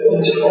water it,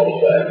 then it comes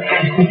back.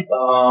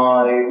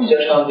 Все,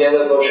 что он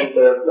делает, в общем-то,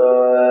 это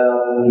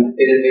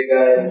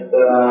передвигает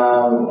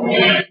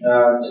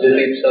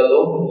цветы в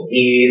саду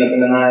и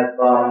напоминает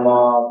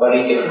вам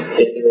полить их,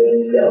 если вы это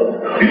не сделали.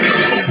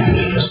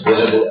 This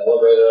is an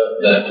elevator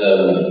that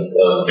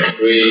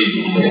free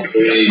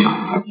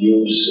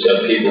use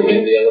people in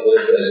the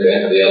elevator. As you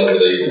enter the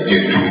elevator, you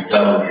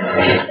become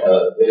a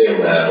video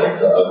map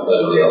of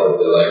the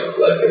elevator,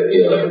 like an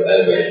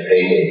animated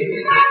painting.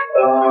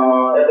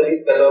 Это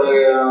лист,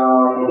 который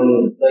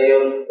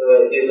дает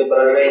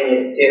изображение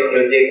тех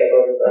людей,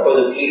 которые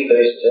проходят в лифт. То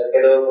есть,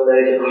 когда вы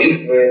попадаете в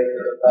лифт, вы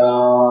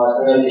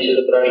становитесь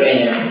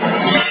изображением.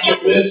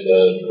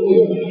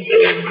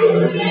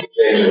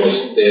 Changeable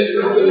state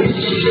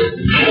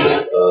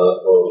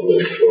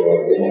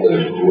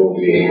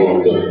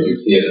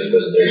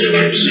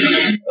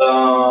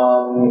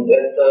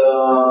это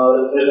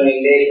раздвижные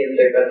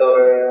лестницы,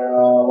 которые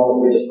могут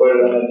быть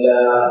использованы для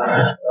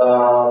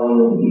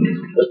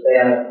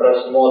постоянных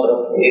просмотров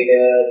или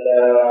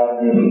для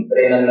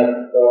временных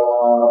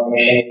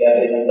помещений для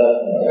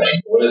презентации.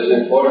 What is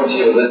important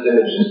here with this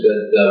image is that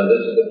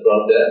this is the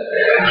front desk.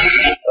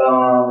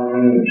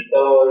 Что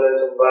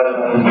является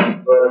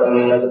важным в этом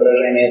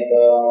изображении,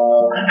 это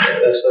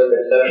стойка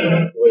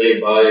ресепшн. Where you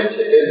buy a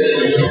ticket,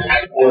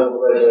 and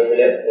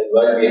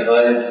right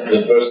behind the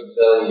person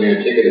selling you your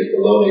ticket is the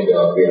loading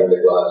dock behind the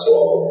glass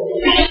wall.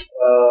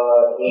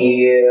 И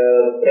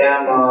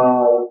прямо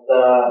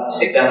за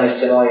стеклянной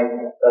стеной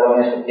того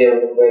места, где вы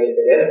покупаете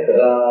билет, за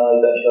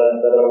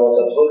человеком, который вас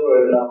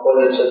обслуживает,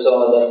 находится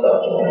зона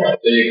доставки.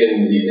 So you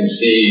can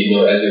see,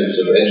 as you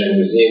sort of enter the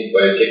museum,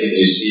 buy a ticket,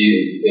 you see,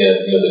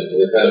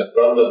 the kind of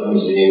front of the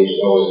museum, which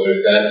is always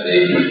very fancy,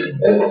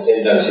 and at the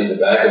same time see the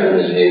back of the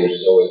museum, which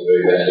is always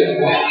very messy.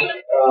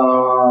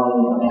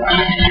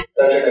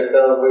 Также,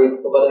 когда вы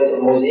попадаете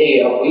в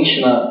музей,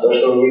 обычно то,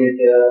 что вы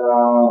видите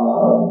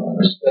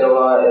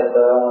сперва,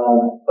 это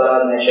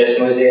парадная часть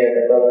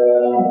музея,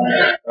 которая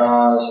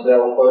себя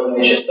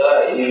ухоженные места,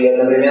 и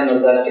одновременно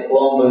за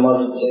стеклом вы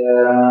можете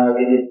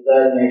видеть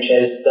заднюю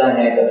часть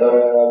здания,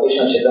 которая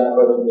обычно всегда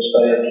находится в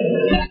беспорядке.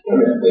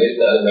 It's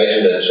the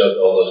animation that shows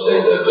all those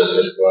things that I've just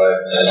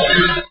described,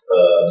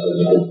 so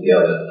you can see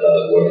how that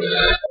works.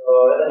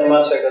 Это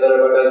анимация,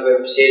 которая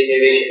показывает все те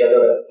вещи,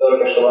 которые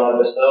только что вам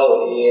описал,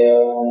 и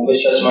вы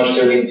сейчас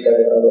можете увидеть, как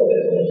это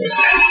работает.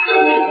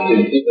 You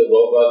can see the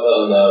robot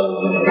on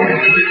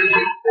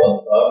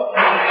top.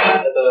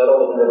 Это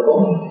робот наверху.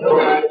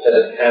 It has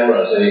a camera,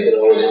 so you can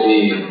always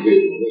see,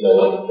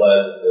 what the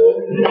plant is doing.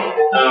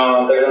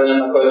 Также у него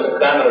находится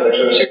камера, так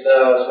что вы всегда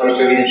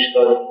сможете увидеть, что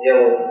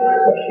делают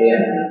ваш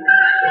клиент.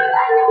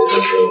 This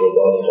is a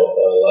robot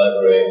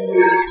library.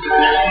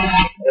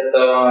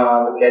 Это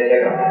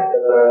библиотека,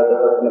 которая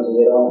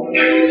автоматизирована.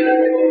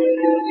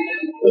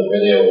 The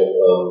video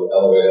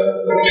elevator.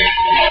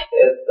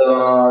 Это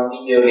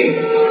видеолифт.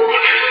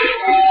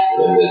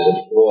 And there's a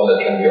floor that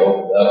can be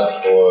opened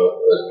up for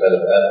a kind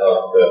of ad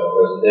hoc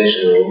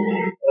presentation room.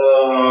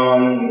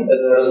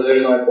 Это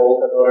раздвижной пол,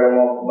 который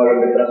может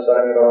быть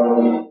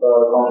трансформирован в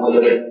комнату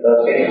для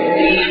презентации.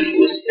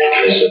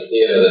 There's a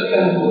theater that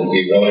can be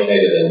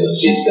rotated and the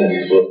seats can be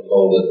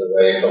folded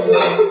away from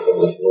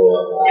the floor.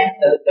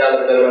 Это театр,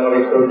 который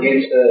может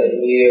крутиться,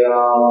 и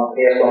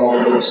кресла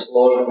могут быть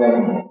сложены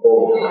в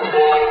пол.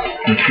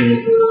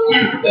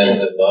 And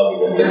the lobby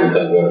can be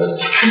converted.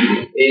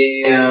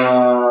 И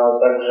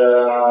также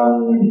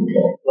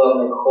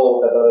главный холл,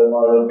 который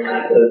может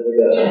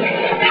раздвигаться.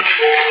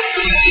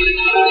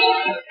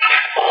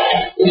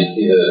 You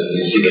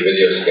see the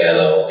video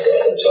scanner also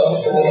at the top.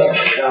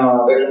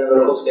 Также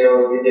наверху слева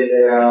видели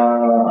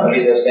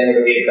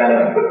видеосканирующие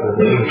камеры.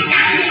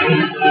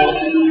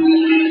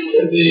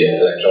 And the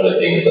electronic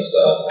ink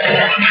facade.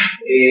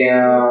 и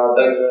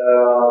также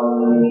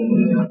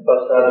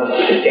фасад с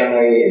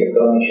системой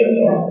электронной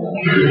черновой.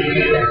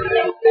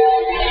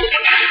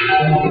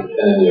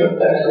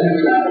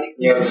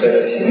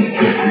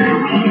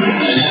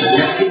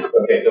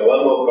 Okay, so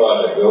one more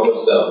project, we're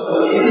almost done.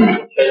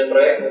 Часть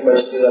проекта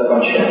почти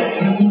закончена.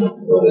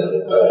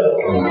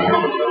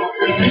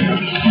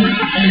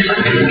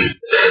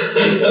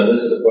 Now this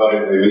is a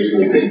project we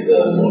recently did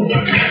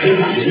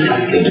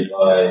in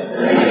Dubai.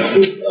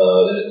 This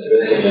is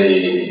basically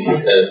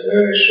a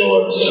very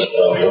short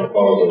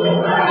proposal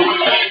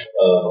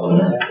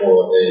for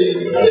a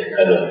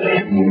kind of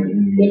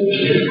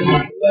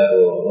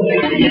mid-level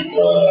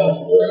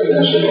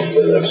residential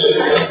village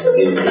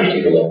in a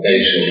particular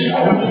location.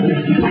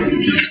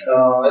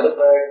 Это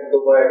проект в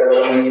Дубае,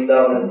 который мы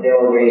недавно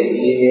сделали,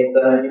 и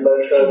это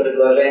небольшое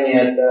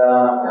предложение для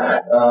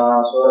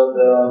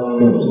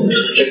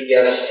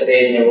жилья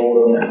среднего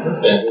уровня.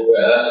 And we were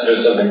asked to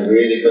do something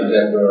really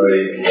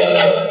contemporary,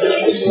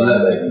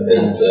 Islamic,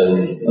 and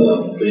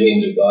being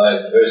in Dubai,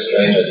 it's a very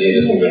strange idea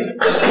to think of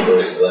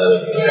contemporary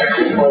Islamic,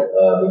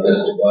 because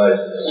Dubai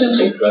is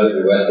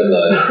incredibly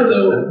westernized. So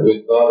we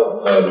thought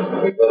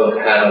of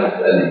panels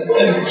and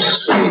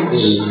screens.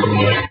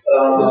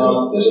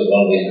 This is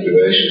one of the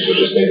inspirations,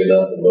 which is maybe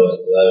not the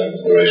most Islamic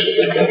inspiration we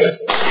can think of.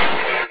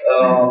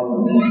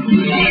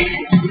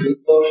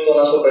 То, что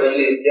нас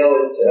попросили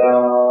сделать,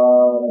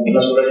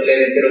 нас попросили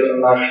ориентироваться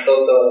на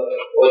что-то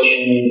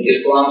очень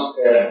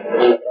исламское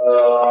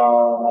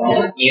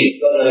и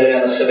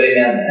одновременно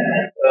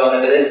современное.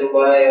 Находясь в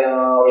Дубае,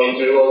 очень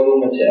тяжело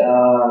думать о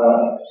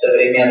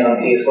современном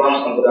и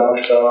исламском, потому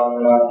что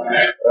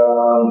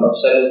он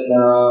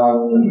абсолютно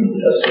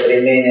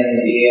современен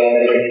и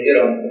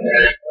американизирован.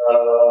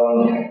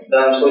 В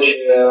данном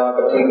случае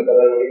картинка,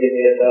 которую вы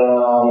видели, это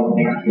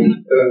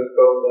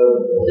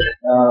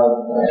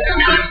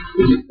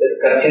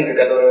картинка,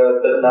 которая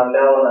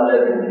вдохновляла нас.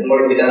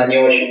 Может быть, она не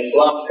очень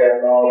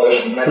исламская, но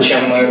над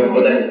чем мы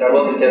пытались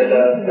работать, это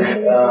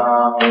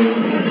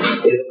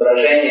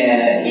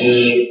изображение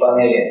и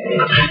панели.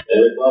 And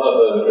we thought of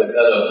the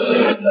kind of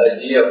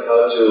idea of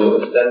how to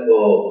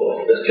assemble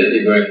the city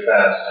very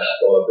fast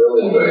or a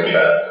building very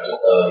fast,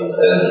 and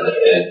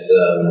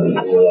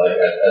like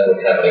as was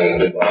happening in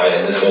Dubai,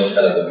 and this was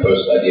kind of the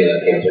first idea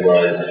that came to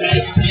mind.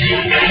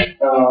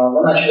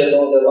 Мы начали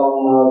думать о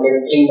том,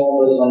 каким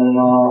образом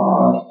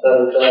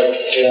создать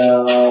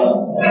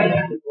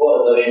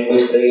город очень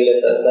быстро или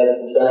создать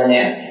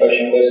здание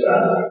очень быстро.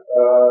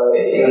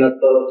 Именно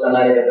тот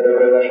сценарий, который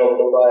произошел в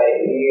Дубае.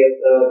 И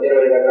это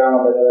первая диаграмма,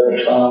 которая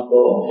пришла нам в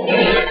голову.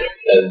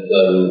 And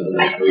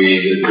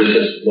this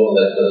is more or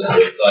less the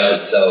site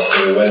itself.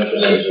 We went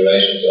through some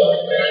iterations of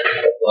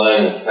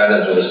applying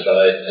patterns to the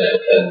site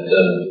and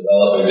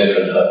developing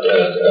different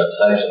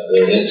types of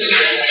buildings.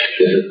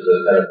 This is a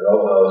kind of row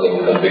housing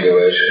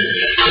configuration.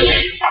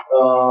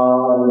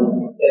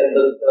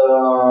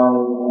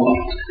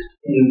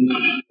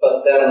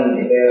 Паттерн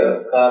или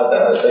карта,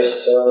 то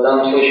есть в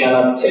данном случае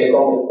она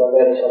целиком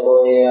представляет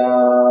собой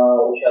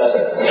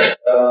участок.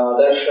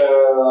 Дальше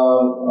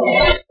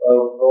в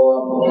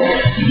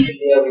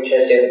левой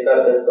части этой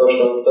карты то,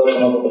 что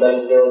мы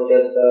попытались сделать,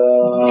 это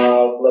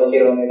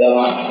блокированные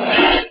дома.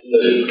 И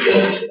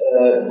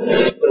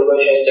в другой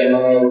части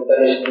мы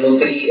пытались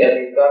внутри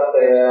этой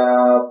карты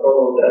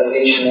пробовать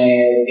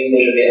различные виды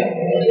жилья.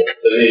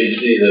 So here you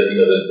see the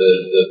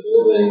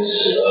buildings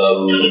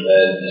and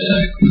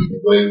the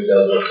way we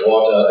dealt with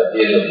water,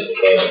 ideas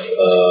of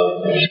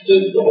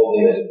the whole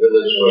thing as a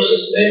village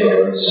versus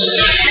neighborhoods,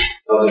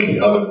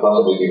 how to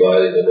possibly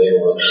divide the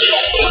neighborhoods.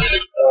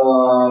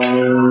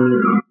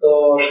 То,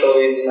 что вы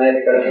видите на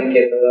этой картинке,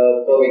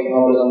 это то, каким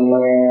образом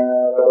мы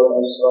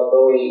работаем с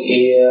водой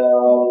и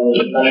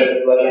наше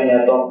предложение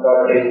о том,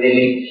 как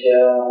разделить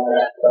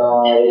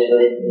весь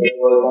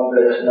жилой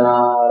комплекс на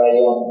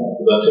районы.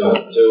 But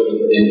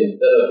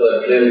instead of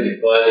clearly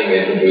defining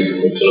it, we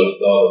sort of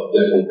thought of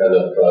different kind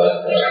of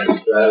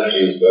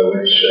strategies by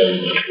which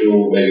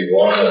through maybe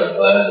water and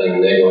planting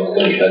neighborhoods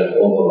can kind of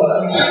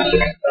overlap.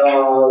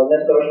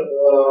 Вместо того, чтобы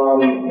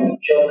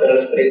четко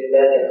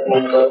распределять их, мы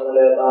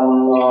подумали о том,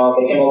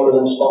 каким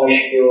образом с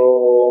помощью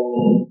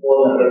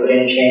водных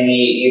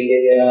разграничений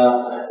или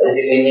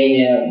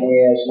озеленения мы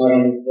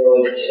сможем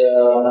сделать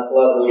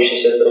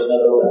накладывающиеся друг на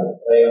друга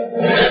районы.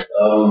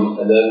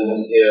 And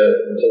then here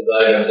some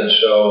diagrams that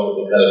show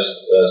the kind of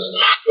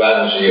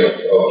strategy of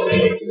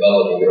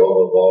developing the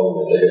overall volume,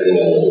 with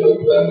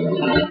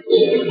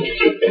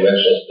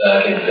conventional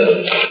stacking instead of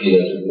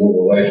to move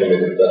away from it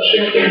without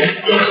shifting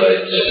the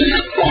sites.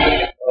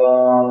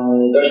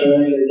 То, что мы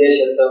видели здесь,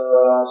 это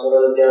своего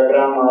рода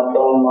диаграмма о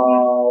том,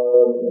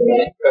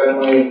 как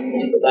мы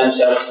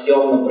пытаемся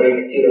объемно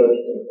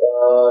проектировать,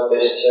 то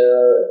есть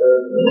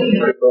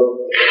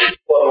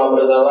форма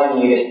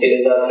образования или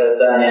стилизация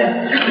здания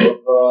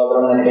в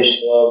огромное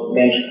количество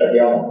меньших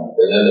объемов.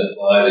 And then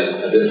apply the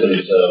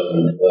different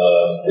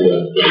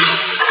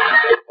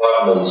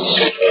apartments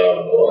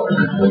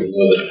with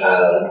a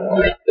pattern.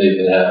 you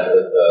can have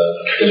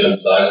different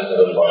sizes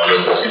of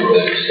apartments that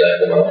you stack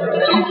them up.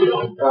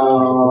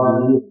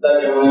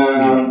 Также мы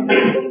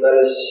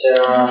пытались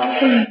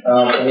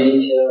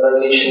применить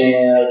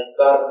различные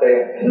карты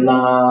на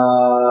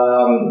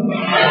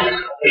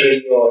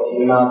жилье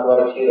и на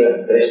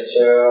квартиры. То есть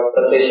в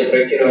процессе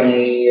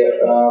проектирования и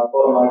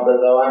формы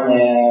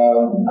образования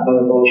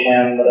мы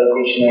получаем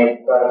различные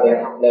карты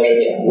для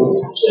жилья.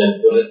 And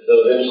what is so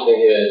interesting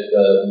here is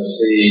you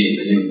see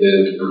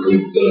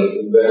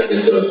the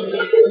sort of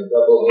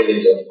double helix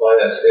of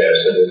fire stairs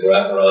that would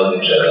wrap around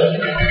each other.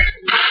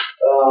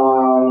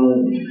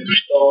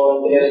 Что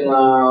интересно,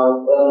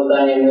 в этом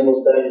здании мы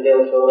постарались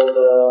сделать своего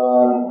рода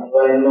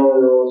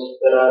двойную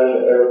спираль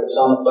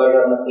самых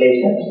пожарных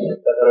лестниц,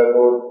 которые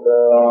будут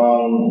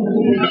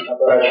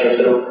оборачивать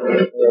друг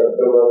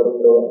друга.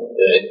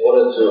 In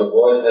order to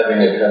avoid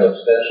having a kind of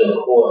central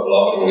core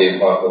blocking the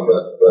apartment,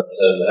 but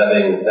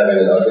having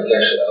an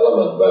architectural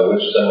element by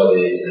which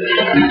somebody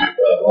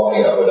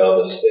walking up and down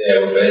the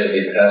stair would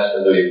basically pass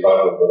into the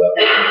apartment without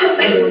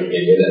really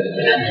being in it.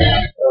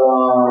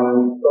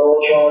 То,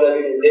 что мы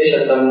добились здесь,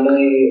 это мы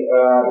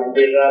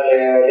избежали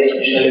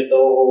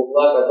лестнично-лифтового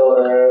угла,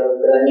 который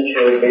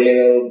разграничивает или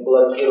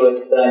блокирует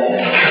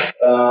здание.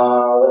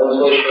 В этом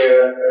случае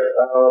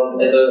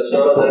это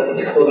своего рода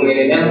архитектурный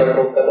элемент,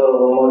 вокруг которого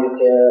вы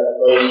можете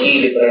пройти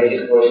или пройти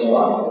сквозь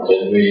него.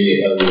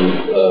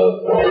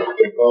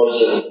 Proposed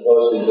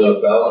these little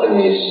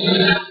balconies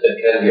that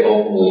can be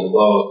opened and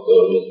closed. So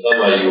in the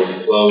summer you would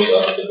close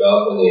up the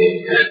balcony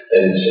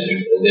and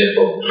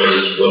therefore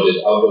what is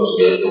outdoors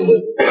in the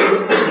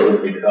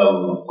would become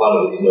part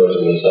of the indoors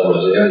in the summer.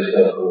 So you have these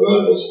kind of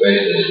convertible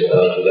spaces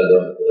that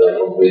are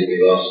completely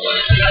lost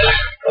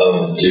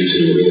due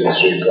to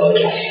extreme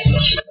climate.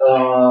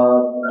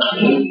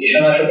 Еще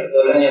наше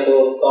предложение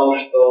было в том,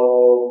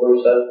 чтобы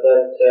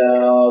создать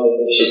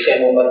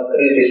систему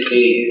открытости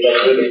и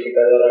закрытости,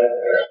 которая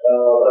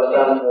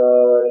пространство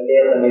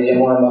летом и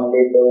зимой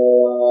могли бы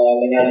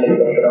меняться,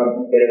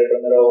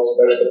 переформироваться,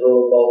 так что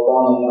было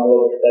балконом,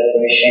 могло бы стать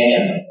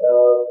помещением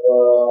в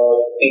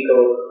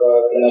пиковых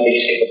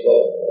климатических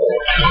условиях.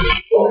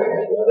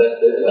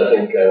 That's it. I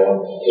think I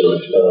want to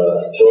talk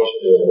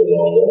to you a little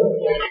longer.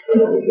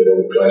 If you have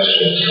any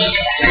questions.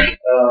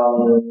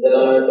 Я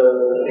думаю, это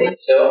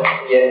все.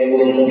 Я не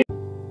буду